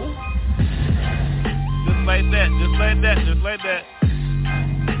 ho. Just like that.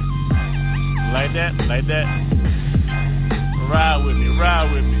 Like that. Ride with me.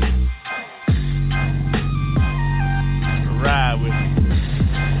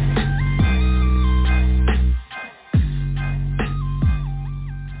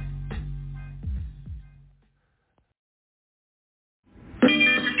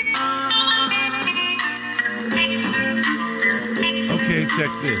 Okay,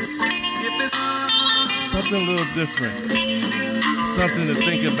 check this. Something a little different. Something to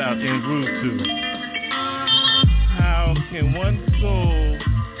think about and groove to. How can one soul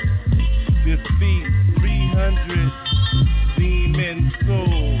defeat 300 demon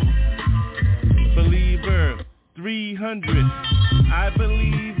souls? Believer, 300. I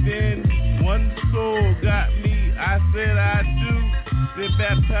believe in one soul got me. I said I do. They're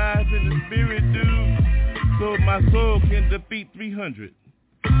baptized in the spirit, dude. So my soul can defeat 300.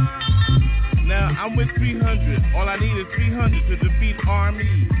 Now I'm with 300. All I need is 300 to defeat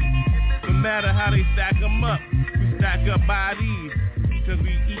armies. No matter how they stack them up, we stack up bodies because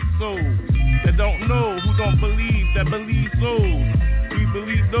we eat souls that don't know, who don't believe, that believe souls. We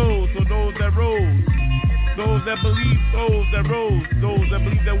believe those, so those that rose. Those that believe, those that rose. Those that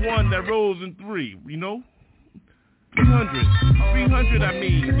believe that one that rose in three, you know? 300 I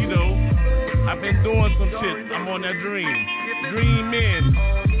mean, you know. I've been doing some shit. I'm on that dream. Dreaming.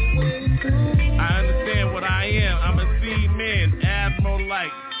 I understand what I am. I'm a seaman. Admiral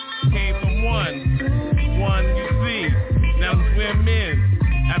like. Came from one you see. Now I'm swimming.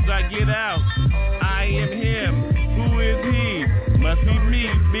 After I get out, I am him. Who is he? Must be me,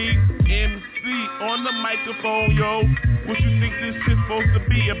 big MC on the microphone, yo. What you think this shit's supposed to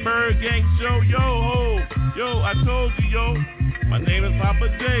be? A ByrdGang show? Yo, I told you, yo. My name is Papa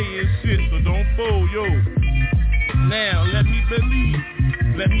J and shit, so don't fool, yo. Now, let me believe.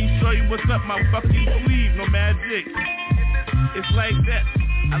 Let me show you what's up my fucking sleeve. No magic. It's like that.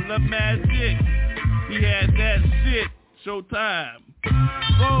 I love magic. He had that shit. Showtime.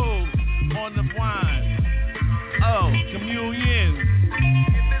 Gold on the wine. Oh, communion.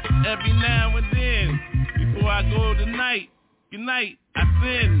 Every now and then. Before I go tonight. Good night. I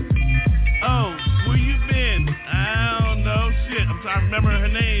sin. Oh, where you been? I don't know. Shit. I'm trying to remember her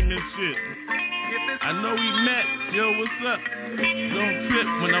name and shit. I know we met. Yo, what's up? Don't trip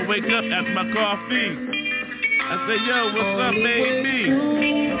when I wake up after my coffee. I say, yo, what's up, baby?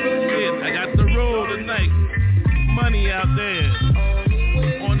 Shit, I got the roll tonight. Money out there.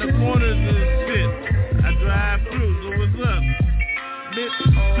 On the corners and shit. I drive through, so what's up?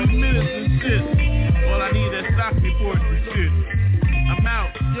 2 minutes and shit. All I need is stock reports and shit. I'm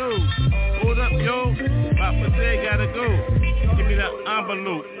out. Yo, hold up, yo. Papa J gotta go. Give me that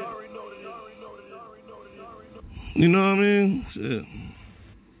envelope. You know what I mean? Shit.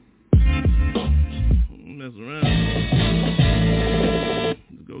 Mess around.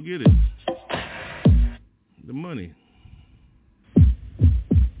 Let's go get it. The money.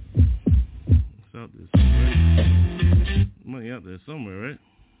 It's out there somewhere, right? Money out there somewhere, right?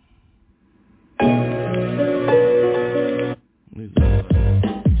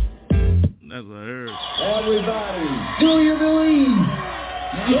 That's what I heard. Everybody, do you believe?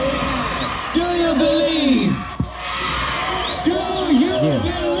 Yeah! Do you believe? Do you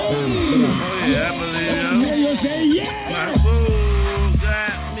believe? Oh yeah, I believe, yo. My soul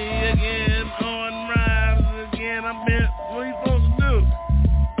got me again on rise again. I've been, what you supposed to do?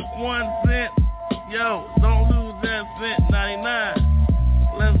 1 cent, yo, don't lose that cent, 99.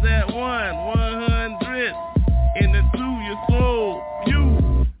 Left that 100, and the 2 your soul, you,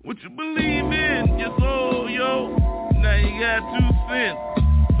 what you believe in, your soul, yo. Now you got 2 cents,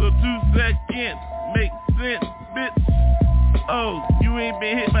 so 2 seconds make sense, bitch. Oh, you ain't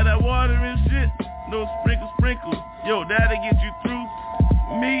been hit by that water and shit? No sprinkle. Yo, that'll get you through.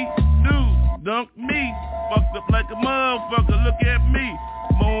 Me, dude, dunk me. Fucked up like a motherfucker, look at me.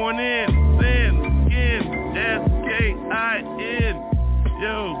 Morning, sin, skin, S-K-I-N.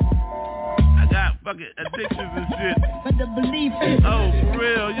 Yo, I got fucking addictions and shit. Oh, for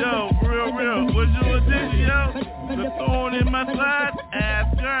real, yo, for real. What's your addiction, yo? The thorn in my side?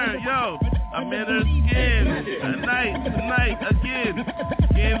 Ask her, yo. I'm in her skin. Tonight, again.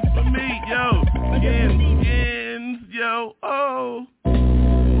 Skins for me, yo. Skins, yo. Oh,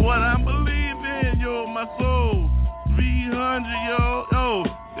 what I'm believing, yo, my soul. 300, yo. Oh,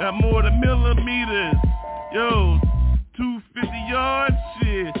 got more than millimeters. Yo, 250 yards,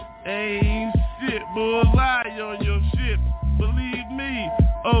 shit. Ain't shit, bullseye on your shit. Believe me.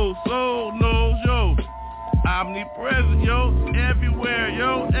 Oh, soul knows, yo. Omnipresent, yo. Everywhere,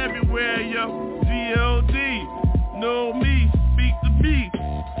 yo. G-O-D. Know me. Speak to me.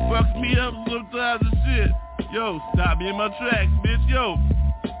 Fucks me up sometimes and shit. Yo, stop me in my tracks, bitch, yo.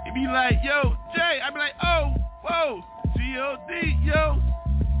 It be like, yo, Jay. I be like, oh, whoa. G-O-D, yo.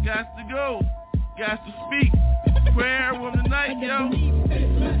 Got to go. Got to speak. Prayer from the night, yo.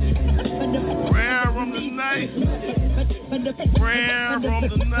 Prayer from the night. Prayer from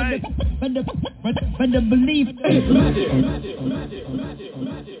the night. But the belief.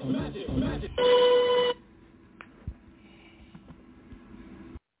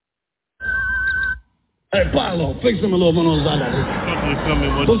 Hey, Paolo, fixami lo con los dólares.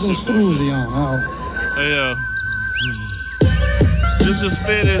 Put some screws on, Hey, yo. Just as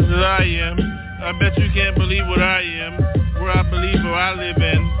fit as I am. I bet you can't believe what I am. Where I believe or I live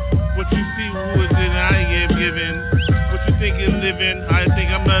in. What you see, who is it I am giving. What you think is living. I think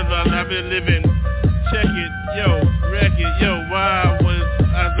I'm not, I've been living. Check it, yo, wreck it, yo. Why was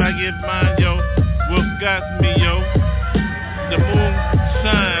as I get mine, yo? What got me, yo? The moon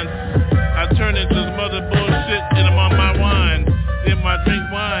shines. I turn into some other bullshit and I'm on my wine. Then I drink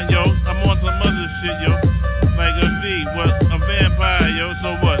wine, yo. I'm on some other shit, yo. Like a V, what? A vampire, yo.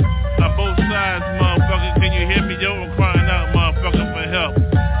 So what? On both sides, motherfucker. Can you hear me, yo? I'm crying out, motherfucker, for help.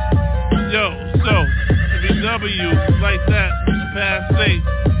 Yo, so W like that, past state.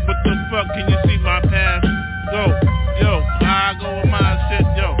 What the fuck can you see my past go? Yo, I go with my shit,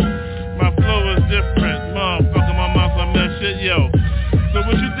 yo. My flow different. Motherfucker, my mouth on that shit, yo. So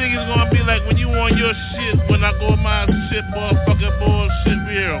what you think it's gonna be like when you on your shit, when I go my shit, motherfucking bullshit,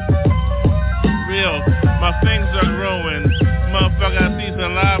 real. My things are growing. Motherfucker, I see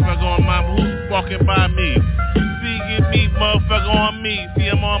some lava going, mama, who's walking by me? See, get me, motherfucker, on me.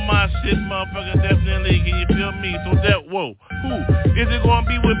 See, I'm on my shit, motherfucker, definitely. Can you feel me? So that, whoa, who? Is it gonna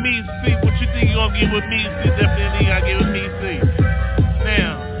be with me? See, what you think you gonna get with me? See, definitely, I get with me, see.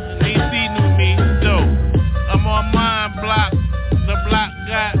 Now, me see knew me, though. I'm on my block. The block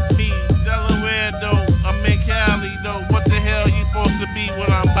got me. Delaware, though. I'm in Cali, though. What the hell you supposed to be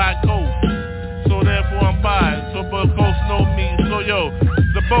when I'm by coast? So therefore I'm by. So both coast know me. So yo,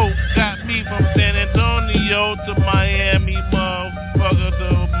 the boat got me from San Antonio to Miami, motherfucker,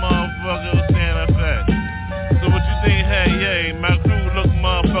 to motherfucker Santa Fe. So what you think? Hey, yay, my crew look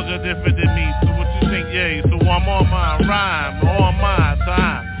motherfucker different than me. So what you think? Yay, so I'm on my rhyme, on my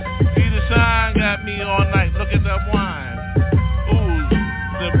time. See the shine got me all night. Look at that wine.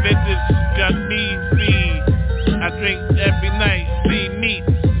 The vintage got me, see, I drink every night, see, meat,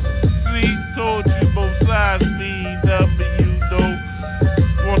 see, told you both sides, B-W, though,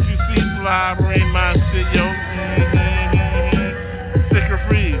 won't you see, slobber in my shit, yo, sticker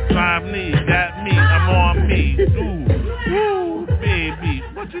free, slime me, got me, I'm on me, ooh, baby,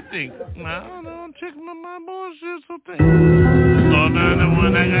 what you think? Nah, I don't know, I'm checking my bullshit, so think. Oh, no, the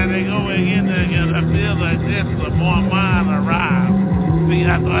one I gotta go again, because I feel like this, the more mine arrive. See,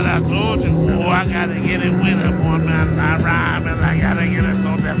 I thought I told you, oh, I gotta get it with him, boy, man, I rhyme and I gotta get it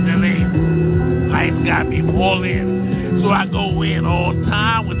so definitely. Life got me falling, so I go in all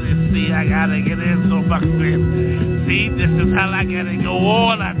time with this, see, I gotta get in so fucking in. See, this is how I gotta go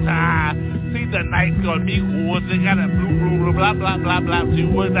all the time. See, the night's gonna be cool, they got a blue, blah, blah, blah, blah. See,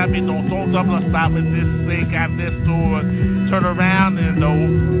 what that mean? Don't double stop at this thing, got this door. Turn around and know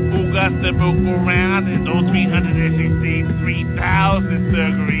who got the book around and those 363,000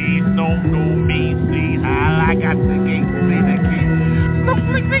 degrees. Don't know me, see how I got the gate, see the key. No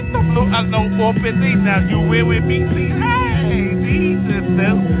flick, no blue, I know open thing. Now you in with me, see, hey, Jesus,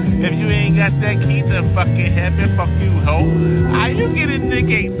 if you ain't got that key to fucking heaven, fuck you, ho. How you get in the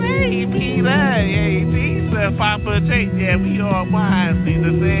gate? Hey, Peter, hey, Jesus, Papa J, yeah, we all wise, see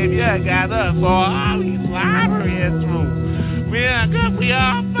the Savior got us all, we slobbering through. We are good, we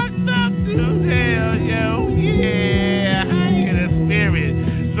all fucked up to hell, yo, yeah, I hear the spirit,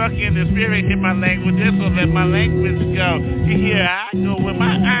 suck in the spirit, hit my language, so let my language go, here I go with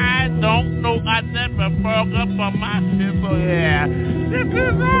my eyes, don't know, I never broke up on my shit, so yeah, this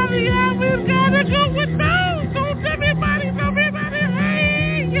is all the always gotta go with those, don't everybody,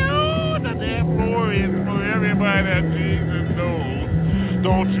 hey, yo, the damn floor is for everybody that Jesus knows,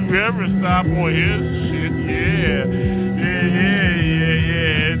 don't you ever stop on his shit, yeah,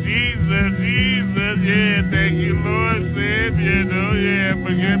 Jesus, yeah, thank you, Lord, Savior, no, yeah,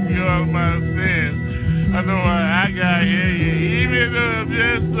 forgive me all my sins. I know I got here, yeah, even though I'm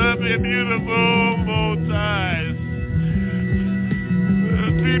just up in beautiful bow ties.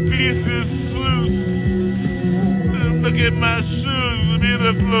 3 pieces loose. Look at my shoes,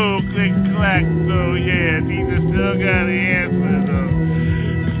 beautiful, click, clack, so yeah, Jesus still got the answer, though.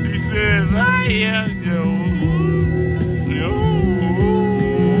 He says, I am, yo.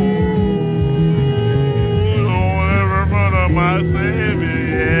 My Savior,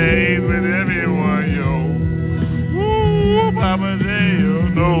 yeah, he's with everyone, yo. Woo, Papa J, yo,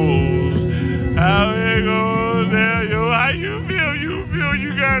 knows how it goes there, yo. How you feel? You feel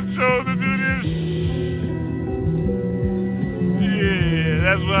you got chose to do this? Yeah,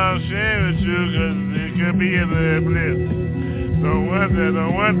 that's why I'm sharing with you, because it could be in the bliss. Don't want that.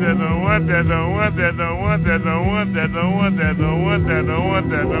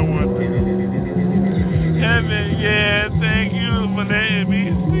 Heaven, yeah, thank you for letting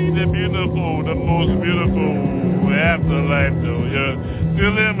me see the beautiful, the most beautiful afterlife, though, yeah.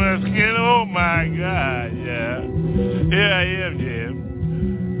 Still in my skin, oh my God, yeah. Here I am, yeah.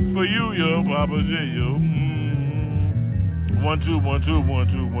 For you, yo, Papa J, yo. 1 2 1 2 1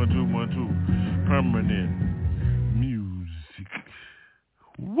 2 1 2 1 2. Permanent music.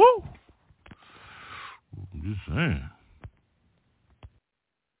 Woo! I'm just saying.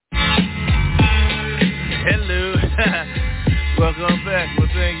 Hello. Welcome back. Well,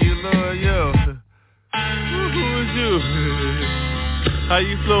 thank you, Lord, yo. Who is you? How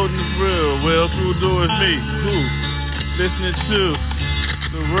you floating this world? Well, through doors me. Who? Listening to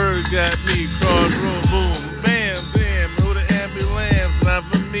the word got me. Crossroad, boom, bam, bam. Who the ambulance? Not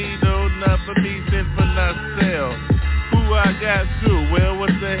for me, though. Not for me, sent for not sell. Who I got to? Well,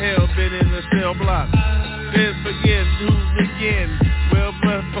 what the hell? Been in the cell block. Then begin, who begin? Well,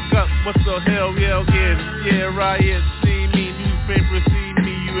 fuck up. What the hell, yeah, again? Yeah, riot, see me, newspaper, see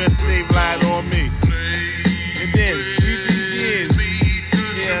me, USA lied on me. And then, we begin.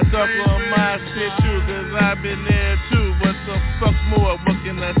 Yeah, talk on my shit too, cause I've been there too. What the fuck more? What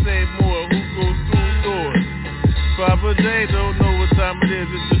can I say more? Who goes through doors? Papa J don't know what time it is,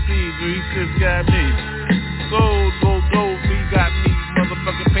 it's the season, he just got me. Gold, me got me,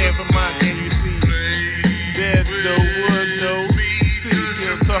 motherfucker paying for mine, can you see? Dead though, wood though, see,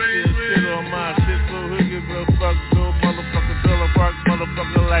 still talking shit on my shit, so who gives a fuck, though, motherfucker, fill a park,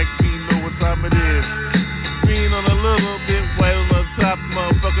 motherfucker like me, know what time it is. Green on a little bit, white on the top,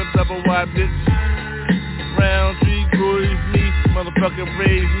 motherfucker, double wide bitch. Round tree, grows me, motherfucker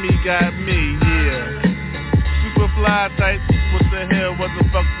raised me, got me, yeah. Super fly type, what the hell, what the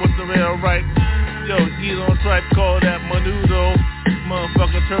fuck, what the hell, right? Yo, eat on tripe, call that menudo,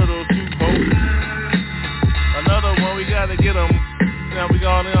 motherfucking turtle soup, ho. Another one, we gotta get them. Now we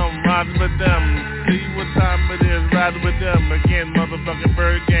got them, riding with them. See what time it is, riding with them. Again, motherfucking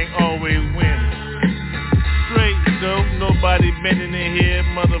ByrdGang always wins. Straight though, nobody bending in here,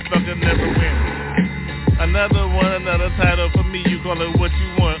 motherfucker never wins. Another one, another title for me, you call it what you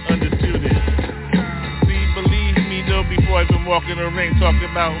want, undisputed. See, believe me though, before I even walk in the ring, talk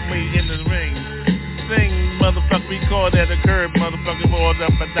about me in the ring. Thing, motherfucker, we call that a curb, motherfucker, rolled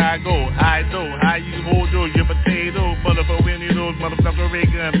up a die go. I know how you hold those, your potato, motherfucker, any of those, motherfucker, ray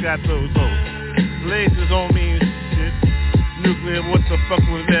guns got those, so. Lasers don't mean shit. Nuclear, what the fuck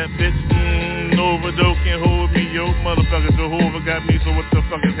was that, bitch? Nova dope can hold me, yo, motherfucker, Jehovah got me, so what the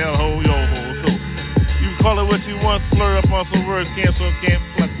fuck is hell, hold yo, ho, so. You call it what you want, slur up on some words, cancel, can't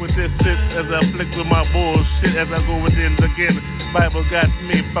fuck with this shit as I flick with my bullshit as I go within again. Bible got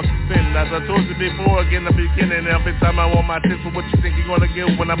me fucking sin. As I told you before, again, the beginning, every time I want my tip, so what you think you're gonna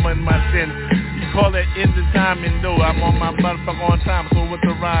get when I'm in my sin? You call it ending time, and no, I'm on my motherfucker on time, so what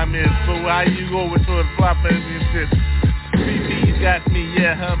the rhyme is? So how you go with sort of flopping and shit? BB's got me,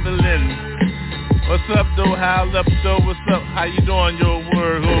 yeah, humbling. What's up, though? How up, though? What's up? How you doing, your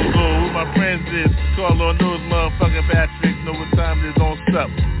word? Who my friends is? Call on those motherfucking Patrick. Know what time it is, don't stop.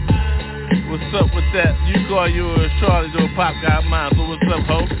 What's up with that? You call yours Charlie, though, Pop got mine. So what's up,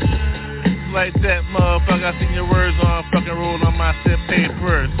 ho? Like that, motherfucker. I seen your words on fucking roll on my shit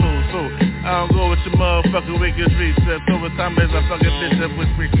paper. So, I don't go with your motherfucking wicked streets. So what time is I fucking bitch up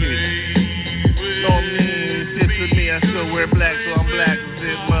with free don't mean shit to me. I still wear black, so I'm black as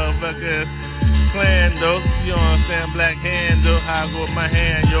shit, motherfucker. Clan though, you know what I'm saying, black hand though, how I go with my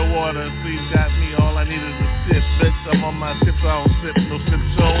hand, your water, sleep got me, all I need is a sip, bitch, I'm on my sip, so I don't sip, no sip,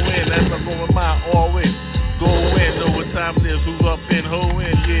 so in, that's I'm going with mine, always, go in, know what time it is, who's up in, ho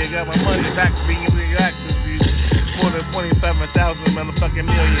in, yeah, got my money back, being reactive, more than 27,000 motherfucking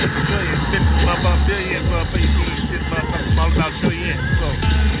millions, billions, bitches, motherfucking billions, motherfucking shit, motherfucking all about billions, so,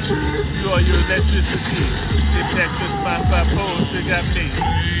 you are your electricity, if that's just my five poles, you got me,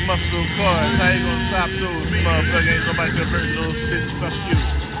 muscle cars, how you gonna stop those, motherfucker, ain't nobody converting those shit, fuck you,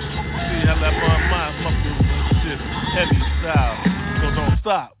 see how that my muscles and shit, heavy style, so don't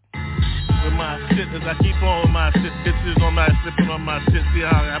stop. With my shit, as I keep on with my shit, bitches on my slipping on my shit, see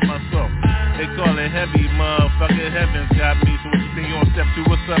how I got myself. They call it heavy, motherfucker, heavens got me, so what you think you on step two,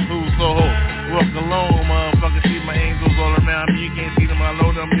 what's up, who's so ho? Walk alone, motherfucker, see my angels all around me, you can't see them, I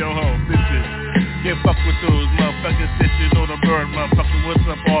load them, yo ho, bitches. Can't fuck with those motherfuckers, shit, you know the bird, motherfucker, what's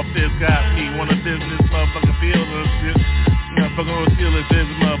up, off this, got me, want a business, motherfucker, feel this shit. Motherfucker, no steal this,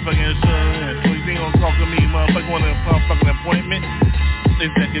 motherfucking insurance, so you think you gonna talk to me, motherfucker, want a motherfucking appointment?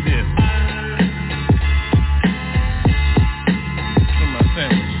 Executive. In my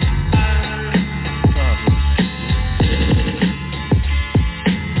sandwich.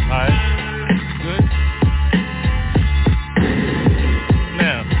 Alright. Good.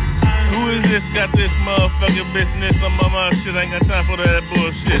 Now, who is this got this motherfucking business on my shit? I ain't got time for that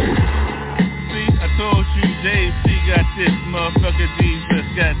bullshit. See, I told you JC got this motherfucker, Jesus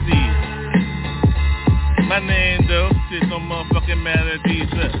got these. My name though, shit don't motherfucking matter,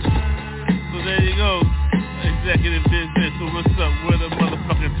 Jesus. So there you go, executive business. So what's up with a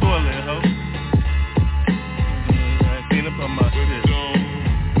motherfucking toilet, ho? I clean up on my shit. Don't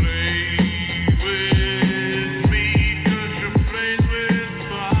play with me, 'cause you play with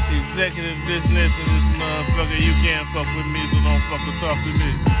my executive business and this motherfucker. You can't fuck with me, so don't fucking talk to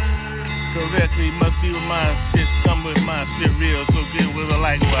me. Correctly, must be with my shit, come with my shit real, so get with a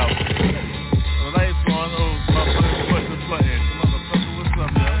light go out. The lights on, oh, motherfucker, push the button. Motherfucker, what's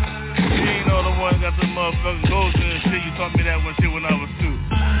up, yo? You ain't know the one got the motherfucking ghost and shit. You taught me that one shit when I was 2.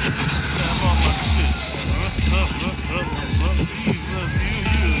 I'm on my shit.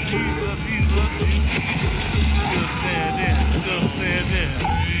 Jesus, you. Still stand in.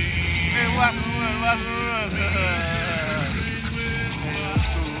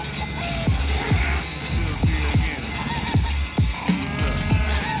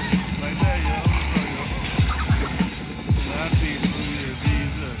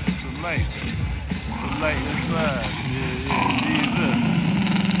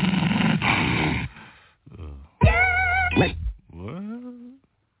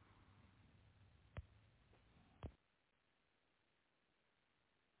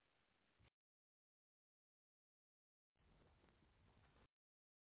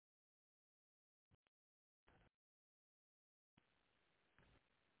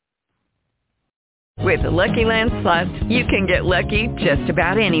 With the Lucky Land Slots, you can get lucky just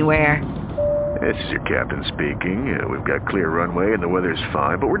about anywhere. This is your captain speaking. We've got clear runway and the weather's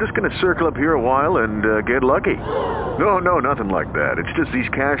fine, but we're just going to circle up here a while and get lucky. No, nothing like that. It's just these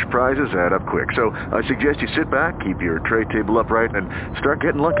cash prizes add up quick. So I suggest you sit back, keep your tray table upright, and start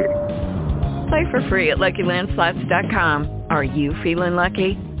getting lucky. Play for free at LuckyLandSlots.com. Are you feeling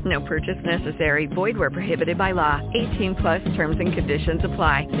lucky? No purchase necessary. Void where prohibited by law. 18+ terms and conditions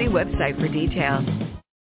apply. See website for details.